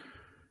cover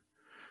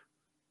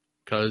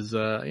because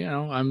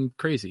I'm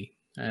crazy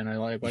and I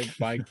like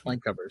buy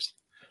blank covers.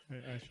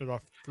 I showed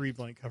off 3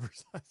 blank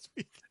covers last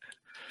week.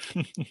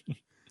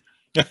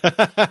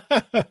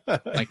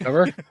 Blank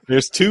cover.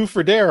 There's 2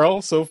 for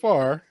Daryl so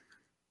far.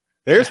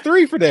 There's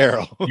 3 for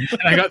Daryl.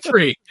 I got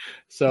 3,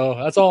 so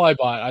that's all I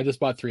bought. I just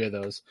bought 3 of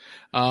those.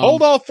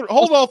 Hold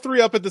all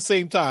 3 up at the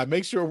same time.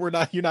 Make sure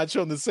you're not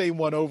showing the same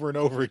one over and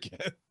over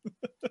again.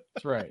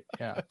 That's right.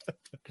 Yeah,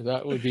 because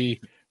that would be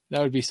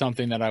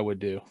something that I would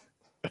do.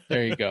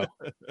 There you go.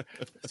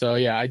 So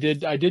yeah, I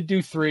did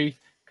do 3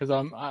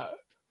 because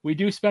we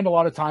do spend a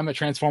lot of time at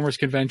Transformers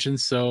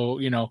conventions. So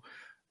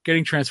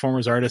getting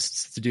Transformers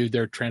artists to do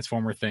their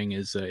Transformer thing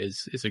is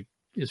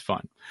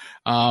fun.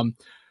 I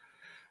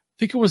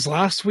think it was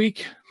last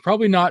week,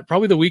 probably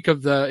the week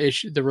of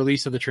the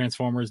release of the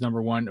Transformers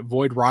 #1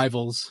 Void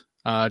Rivals.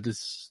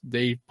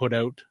 They put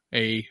out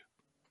a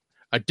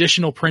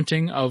additional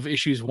printing of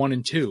issues 1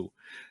 and 2.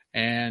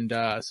 And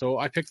so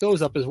I picked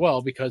those up as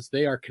well because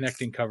they are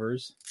connecting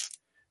covers.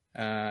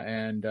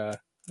 And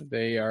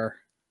they are,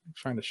 I'm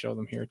trying to show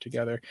them here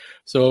together.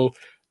 So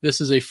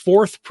this is a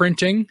 4th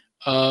printing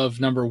of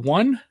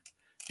 #1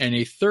 and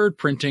a 3rd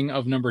printing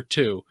of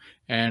 #2.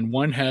 And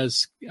 1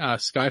 has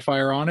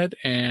Skyfire on it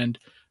and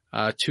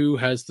 2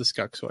 has the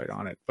Skuxoid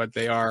on it. But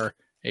they are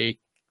a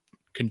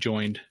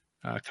conjoined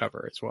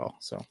cover as well.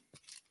 So,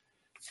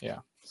 yeah.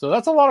 So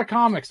that's a lot of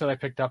comics that I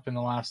picked up in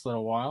the last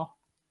little while.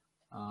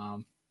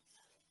 I'm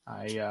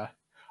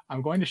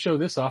going to show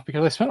this off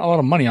because I spent a lot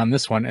of money on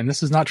this one, and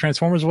this is not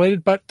Transformers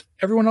related, but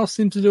everyone else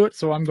seems to do it,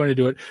 so I'm going to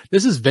do it.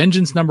 This is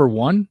Vengeance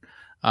 #1.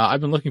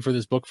 I've been looking for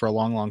this book for a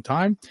long, long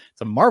time.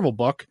 It's a Marvel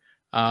book.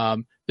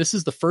 This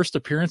is the first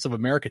appearance of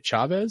America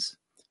Chavez,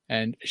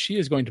 and she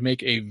is going to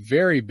make a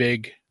very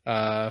big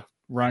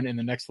run in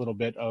the next little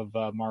bit of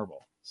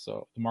Marvel.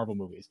 So the Marvel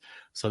movies.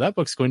 So that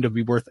book's going to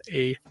be worth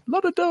a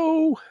lot of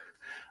dough.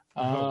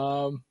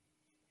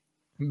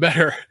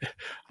 Better,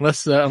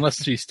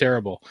 unless she's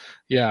terrible.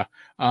 Yeah.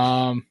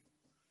 I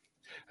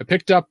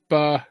picked up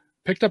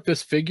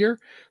this figure.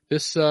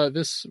 This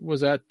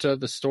was at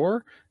the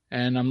store,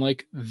 and I'm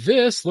like,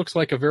 this looks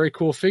like a very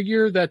cool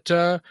figure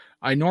that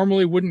I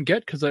normally wouldn't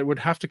get because it would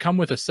have to come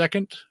with a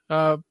second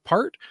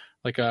part.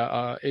 Like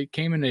it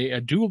came in a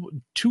dual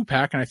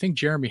 2-pack, and I think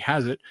Jeremy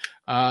has it.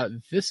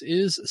 This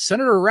is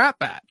Senator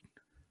Ratbat.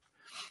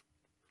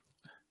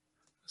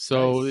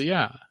 So nice.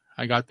 Yeah,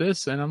 I got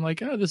this, and I'm like,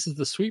 this is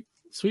the sweep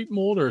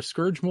mold or a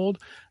Scourge mold,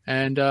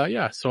 and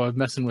so I'm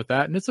messing with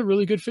that, and it's a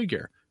really good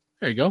figure.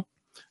 There you go.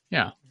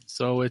 Yeah,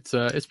 so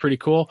it's pretty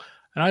cool,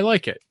 and I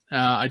like it.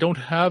 I don't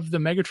have the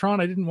Megatron.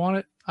 I didn't want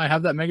it. I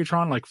have that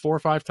Megatron like 4 or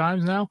 5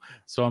 times now,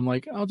 so I'm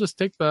like, I'll just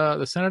take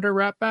the Senator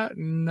Ratbat,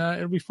 and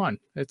it'll be fun.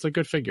 It's a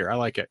good figure. I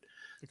like it.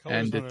 The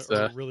colors and it's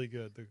are really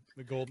good.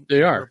 The gold.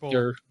 They are.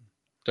 Purple.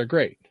 They're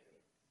great.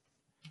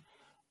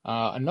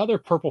 Another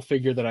purple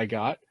figure that I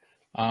got.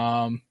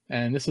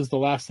 And this is the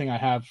last thing I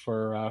have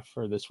for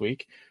this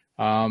week.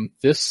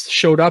 This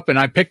showed up, and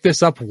I picked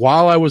this up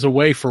while I was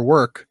away for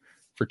work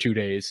for 2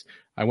 days.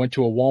 I went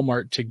to a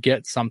Walmart to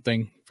get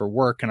something for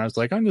work, and I was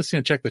like, I'm just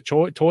going to check the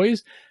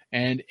toys,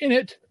 and in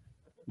it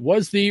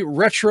was the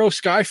retro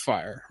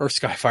Skywarp.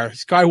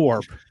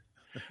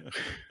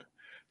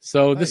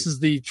 So nice. This is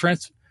the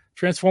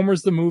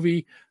Transformers the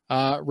movie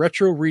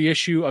retro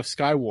reissue of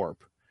Skywarp,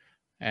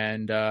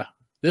 and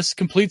this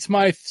completes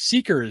my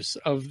Seekers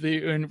of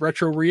the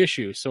retro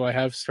reissue. So I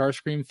have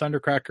Starscream,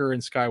 Thundercracker,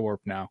 and Skywarp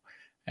now,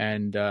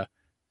 and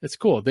it's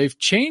cool. They've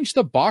changed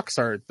the box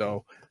art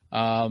though.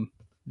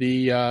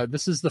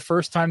 This is the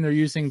first time they're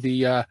using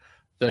the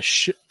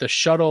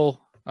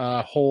shuttle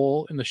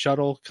hole in the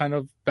shuttle kind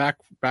of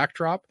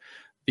backdrop.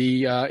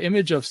 The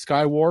image of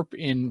Skywarp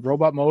in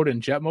robot mode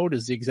and jet mode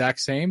is the exact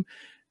same,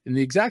 in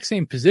the exact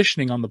same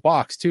positioning on the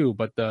box too,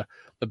 but the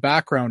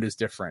background is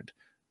different.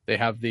 They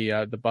have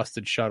the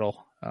busted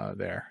shuttle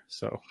there,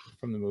 so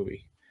from the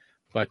movie,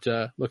 but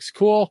looks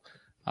cool.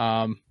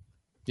 So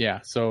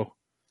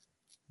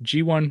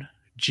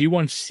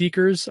G1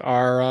 Seekers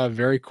are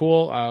very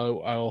cool.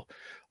 I'll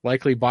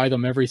likely buy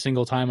them every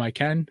single time I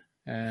can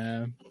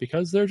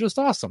because they're just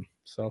awesome.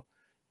 So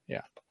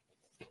yeah,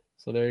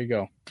 so there you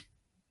go.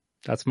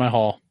 That's my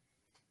haul.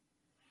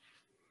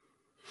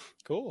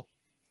 Cool.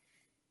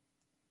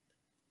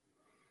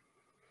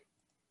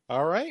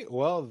 All right.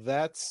 Well,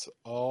 that's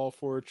all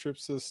for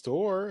trips to the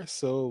store.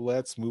 So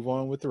let's move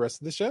on with the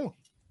rest of the show.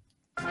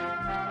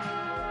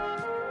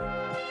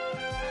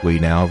 We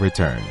now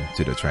return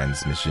to the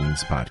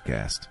Transmissions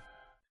Podcast.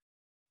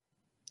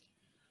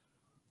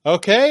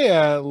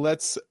 Okay,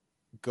 let's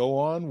go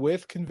on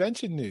with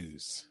convention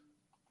news.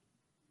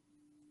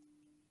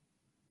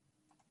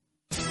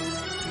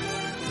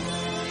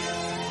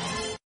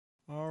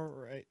 All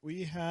right.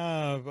 We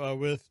have,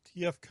 with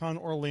TFCon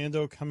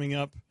Orlando coming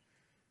up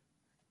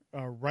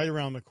right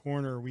around the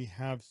corner, we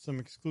have some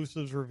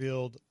exclusives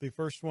revealed. The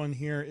first one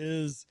here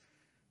is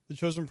the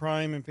Chosen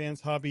Prime and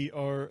Fans Hobby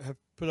have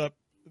put up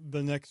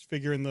the next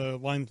figure in the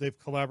line they've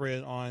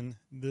collaborated on.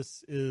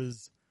 This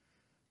is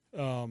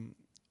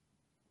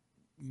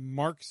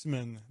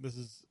Marksman. This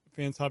is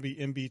Fans Hobby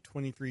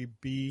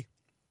MB23B.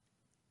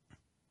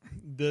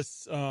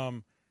 This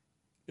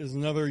is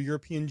another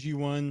European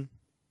G1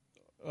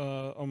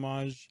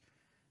 homage,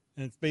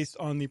 and it's based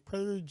on the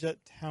Predator Jet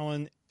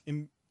Talon,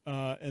 and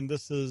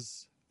this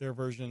is their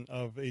version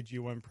of a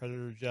G1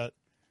 Predator Jet.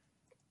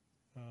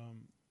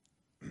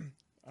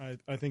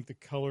 I think the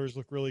colors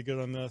look really good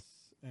on this,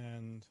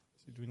 and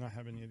do we not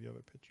have any of the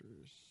other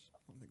pictures? I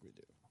don't think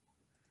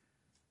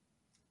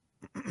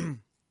we do.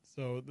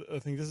 So I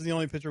think this is the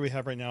only picture we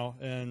have right now,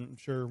 and I'm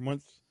sure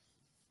once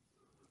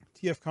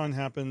TFCon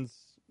happens,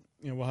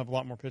 we'll have a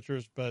lot more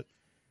pictures, but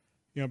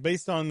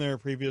based on their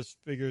previous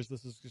figures,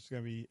 this is just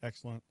going to be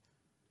excellent.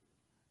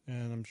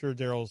 And I'm sure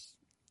Daryl's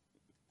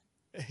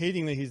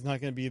hating that he's not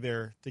going to be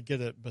there to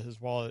get it, but his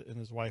wallet and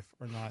his wife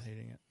are not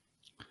hating it.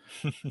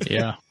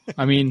 Yeah.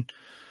 I mean,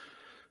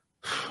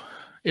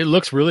 it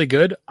looks really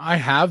good. I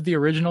have the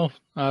original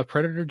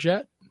Predator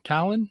Jet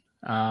Talon,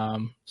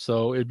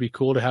 so it'd be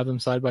cool to have them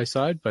side by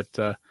side, but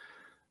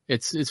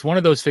it's one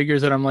of those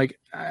figures that I'm like,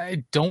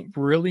 I don't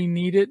really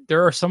need it.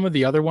 There are some of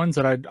the other ones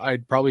that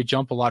I'd probably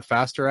jump a lot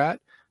faster at,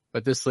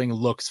 but this thing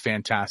looks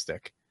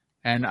fantastic,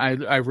 and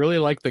I really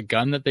like the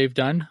gun that they've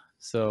done.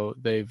 So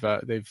they've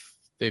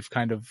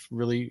kind of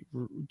really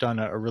done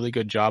a really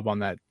good job on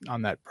that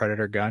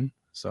Predator gun.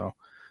 So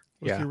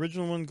was the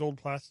original one gold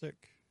plastic?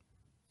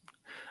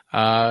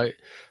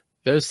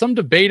 There's some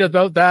debate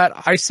about that.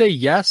 I say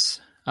yes,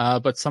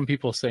 but some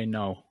people say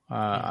no.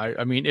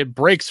 I mean, it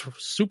breaks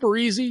super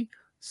easy.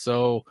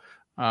 So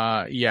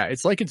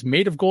it's like it's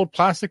made of gold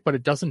plastic, but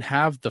it doesn't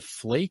have the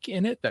flake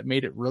in it that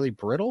made it really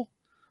brittle.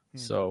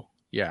 So,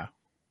 yeah.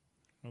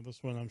 Well,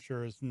 this one I'm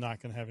sure is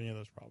not going to have any of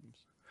those problems.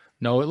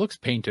 No, it looks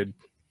painted.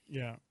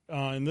 Yeah.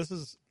 And this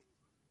is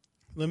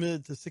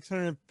limited to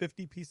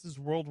 650 pieces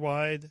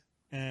worldwide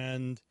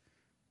and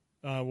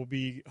will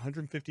be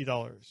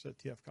 $150 at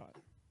TFCon.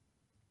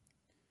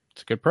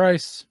 It's a good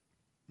price.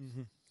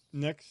 Mm-hmm.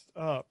 Next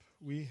up,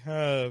 we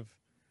have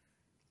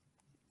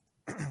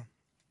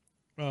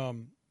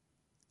from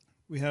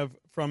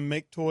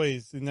Make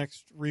Toys, the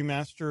next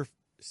remaster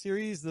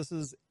series. This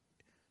is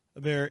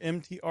their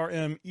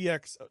MTRM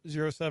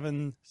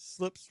EX07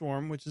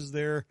 Slipstorm, which is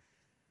their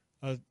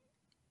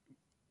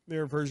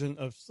version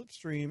of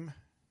Slipstream.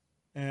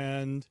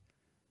 And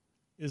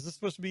is this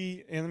supposed to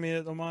be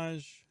animated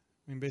homage?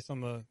 I mean, based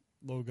on the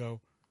logo.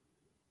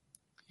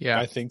 Yeah,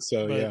 I think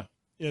so. But,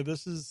 yeah.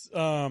 This is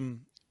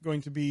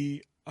going to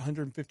be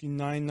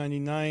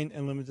 $159.99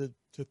 and limited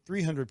to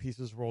 300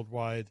 pieces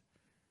worldwide.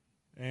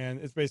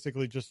 And it's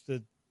basically just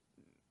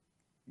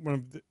one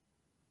of the,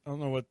 I don't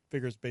know what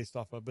figure it's based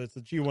off of, but it's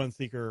a G1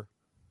 Seeker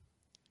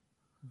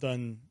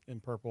done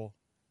in purple.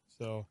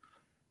 So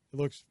it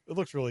looks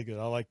really good.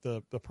 I like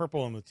the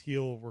purple and the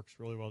teal works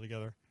really well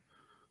together.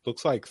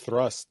 Looks like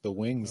Thrust. The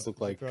wings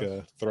look like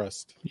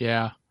Thrust.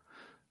 Yeah.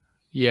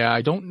 Yeah,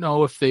 I don't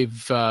know if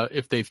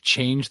they've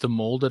changed the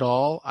mold at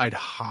all. I'd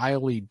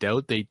highly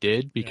doubt they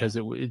did because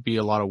it'd be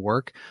a lot of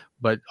work.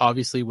 But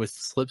obviously, with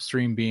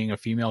Slipstream being a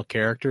female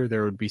character,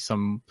 there would be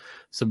some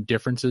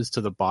differences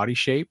to the body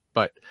shape.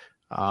 But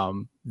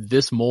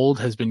this mold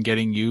has been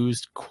getting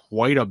used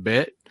quite a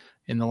bit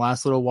in the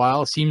last little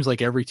while. It seems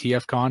like every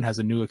TFCon has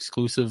a new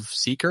exclusive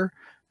Seeker.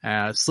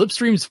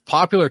 Slipstream's a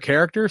popular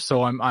character,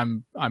 so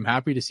I'm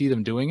happy to see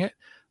them doing it.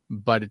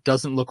 But it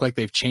doesn't look like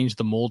they've changed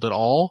the mold at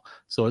all.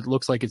 So it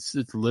looks like it's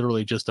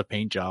literally just a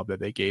paint job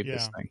that they gave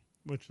this thing.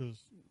 Which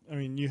is, I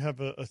mean, you have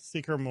a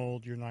Seeker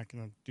mold, you're not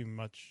going to do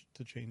much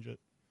to change it.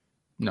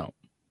 No.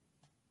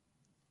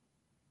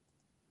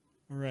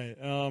 All right.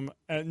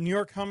 At New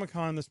York Comic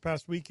Con this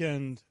past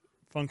weekend,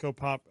 Funko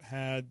Pop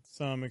had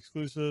some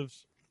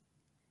exclusives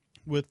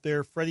with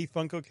their Freddy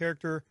Funko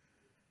character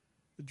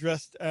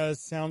dressed as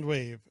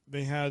Soundwave.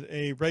 They had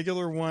a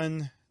regular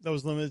one that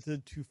was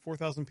limited to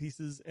 4,000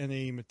 pieces and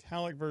a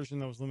metallic version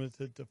that was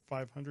limited to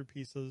 500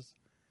 pieces.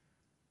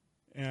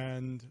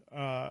 And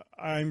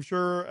I'm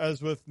sure,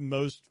 as with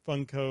most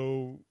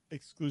Funko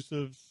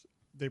exclusives,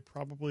 they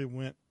probably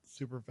went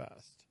super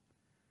fast.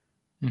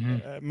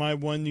 Mm-hmm. My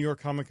one New York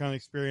Comic Con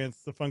experience,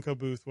 the Funko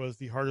booth was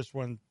the hardest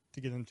one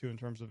to get into in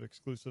terms of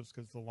exclusives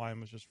because the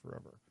line was just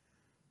forever.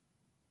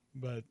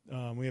 But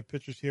we have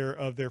pictures here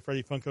of their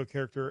Freddy Funko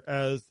character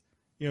as,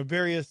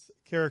 various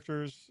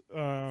characters,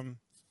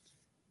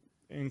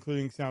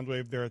 including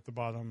Soundwave there at the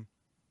bottom.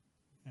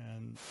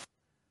 And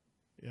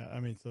yeah, I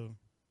mean, so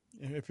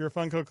if you're a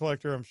Funko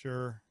collector, I'm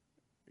sure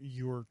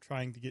you're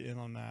trying to get in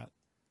on that.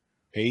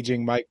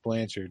 Paging Mike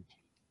Blanchard.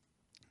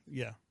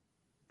 Yeah.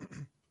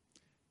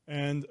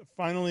 And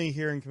finally,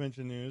 here in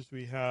convention news,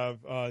 we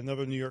have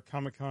another New York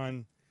Comic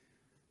Con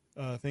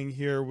thing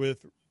here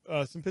with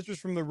some pictures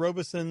from the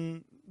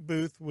Robeson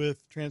booth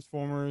with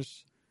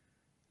Transformers.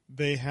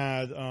 They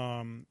had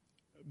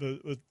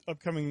the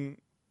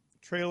upcoming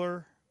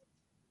trailer.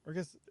 I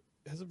guess,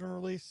 has it been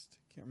released?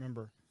 Can't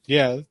remember.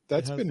 Yeah,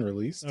 that's been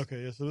released.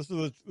 Okay, yeah, so this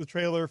is the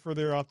trailer for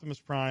their Optimus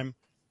Prime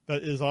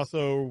that is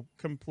also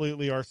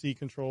completely RC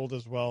controlled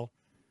as well.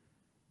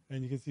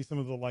 And you can see some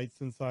of the lights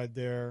inside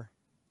there.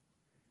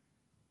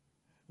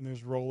 And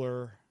there's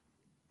Roller.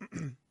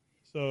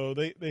 So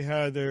they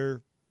had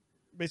their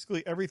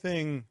basically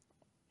everything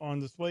on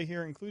display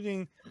here,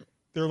 including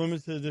their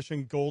limited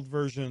edition gold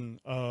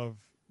version of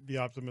the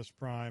Optimus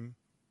Prime.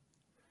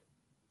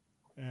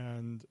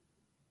 And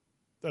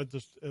that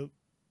just it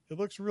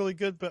looks really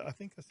good, but I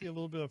think I see a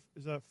little bit of,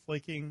 is that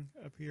flaking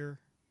up here?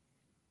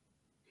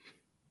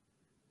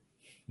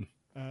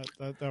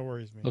 That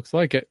worries me. Looks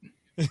like it.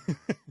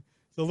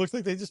 So it looks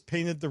like they just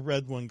painted the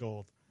red one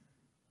gold.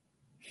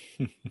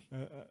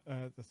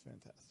 That's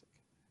fantastic.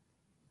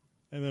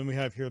 And then we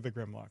have here the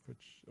Grimlock,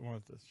 which I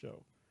wanted to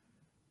show.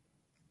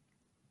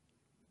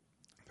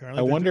 Apparently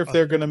I wonder if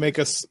they're going to make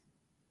us.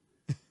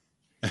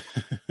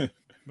 But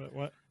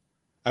what?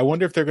 I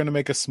wonder if they're going to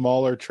make a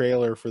smaller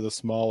trailer for the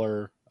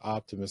smaller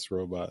Optimus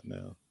robot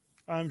now.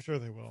 I'm sure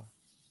they will.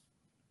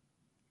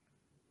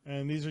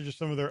 And these are just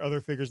some of their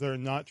other figures that are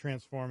not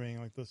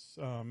transforming, like this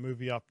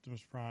movie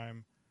Optimus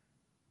Prime.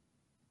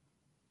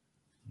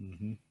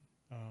 Mm-hmm.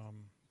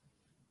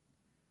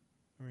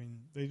 I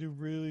mean, they do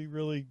really,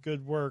 really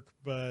good work,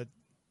 but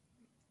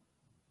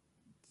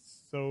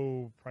it's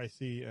so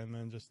pricey. And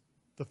then just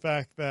the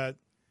fact that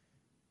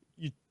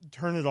you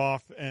turn it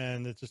off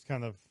and it just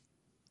kind of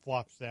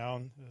flops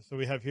down. So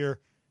we have here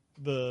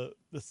the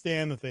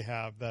stand that they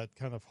have that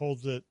kind of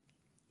holds it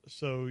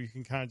so you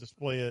can kind of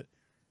display it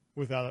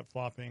without it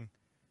flopping.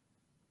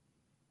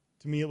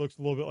 To me, it looks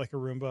a little bit like a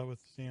Roomba with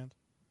the stand.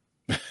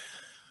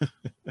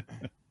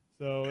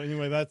 So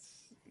anyway, that's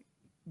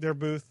their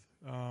booth.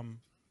 So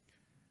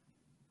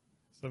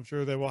I'm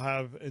sure they will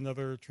have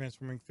another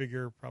transforming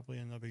figure probably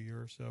in another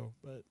year or so.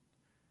 But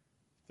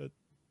that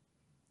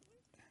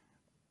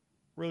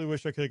really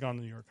wish I could have gone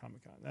to New York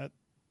Comic Con.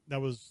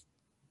 That was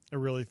a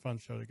really fun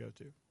show to go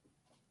to.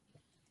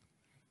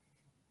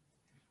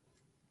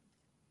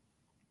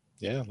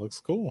 Yeah, looks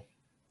cool.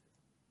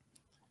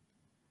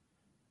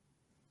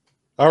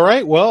 All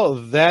right, well,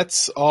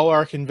 that's all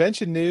our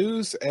convention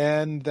news,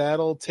 and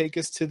that'll take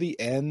us to the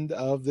end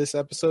of this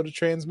episode of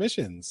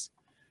Transmissions.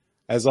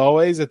 As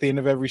always, at the end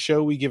of every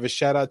show, we give a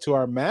shout out to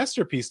our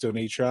Masterpiece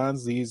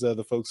Donatrons. These are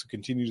the folks who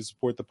continue to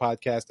support the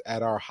podcast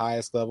at our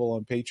highest level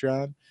on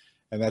Patreon,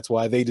 and that's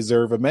why they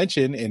deserve a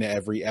mention in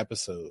every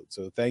episode.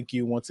 So thank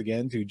you once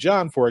again to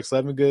John Forex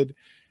Levengood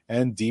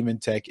and Demon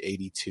Tech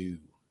 82.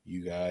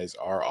 You guys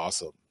are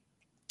awesome.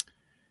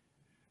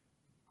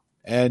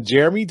 And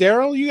Jeremy,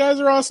 Daryl, you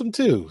guys are awesome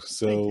too.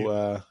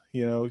 So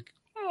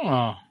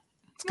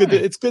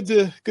it's good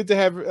to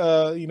have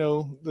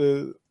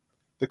the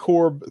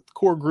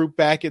core group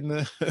back in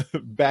the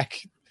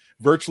back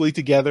virtually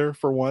together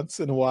for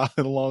once in a while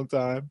in a long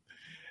time,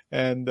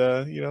 and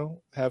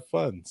have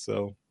fun.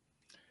 So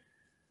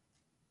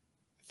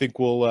I think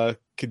we'll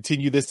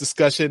continue this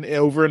discussion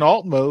over in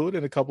alt mode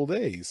in a couple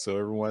days. So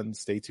everyone,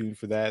 stay tuned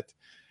for that.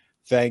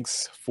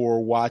 Thanks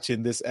for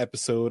watching this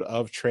episode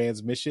of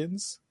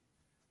Transmissions.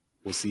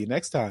 We'll see you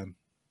next time.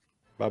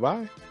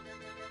 Bye-bye.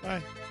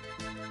 Bye.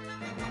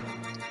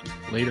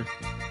 Later.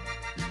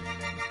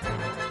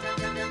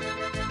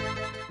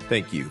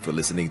 Thank you for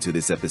listening to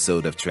this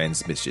episode of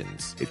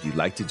Transmissions. If you'd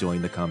like to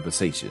join the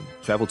conversation,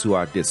 travel to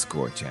our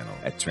Discord channel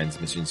at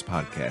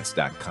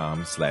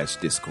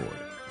transmissionspodcast.com/Discord.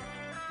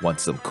 Want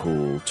some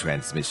cool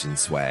transmission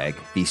swag?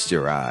 Feast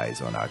your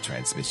eyes on our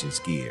transmissions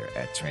gear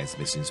at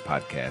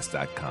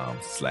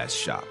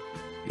transmissionspodcast.com/shop.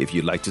 If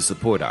you'd like to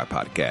support our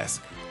podcast,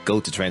 go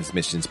to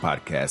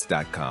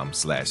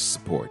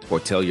transmissionspodcast.com/support or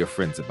tell your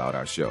friends about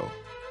our show.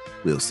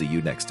 We'll see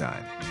you next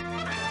time.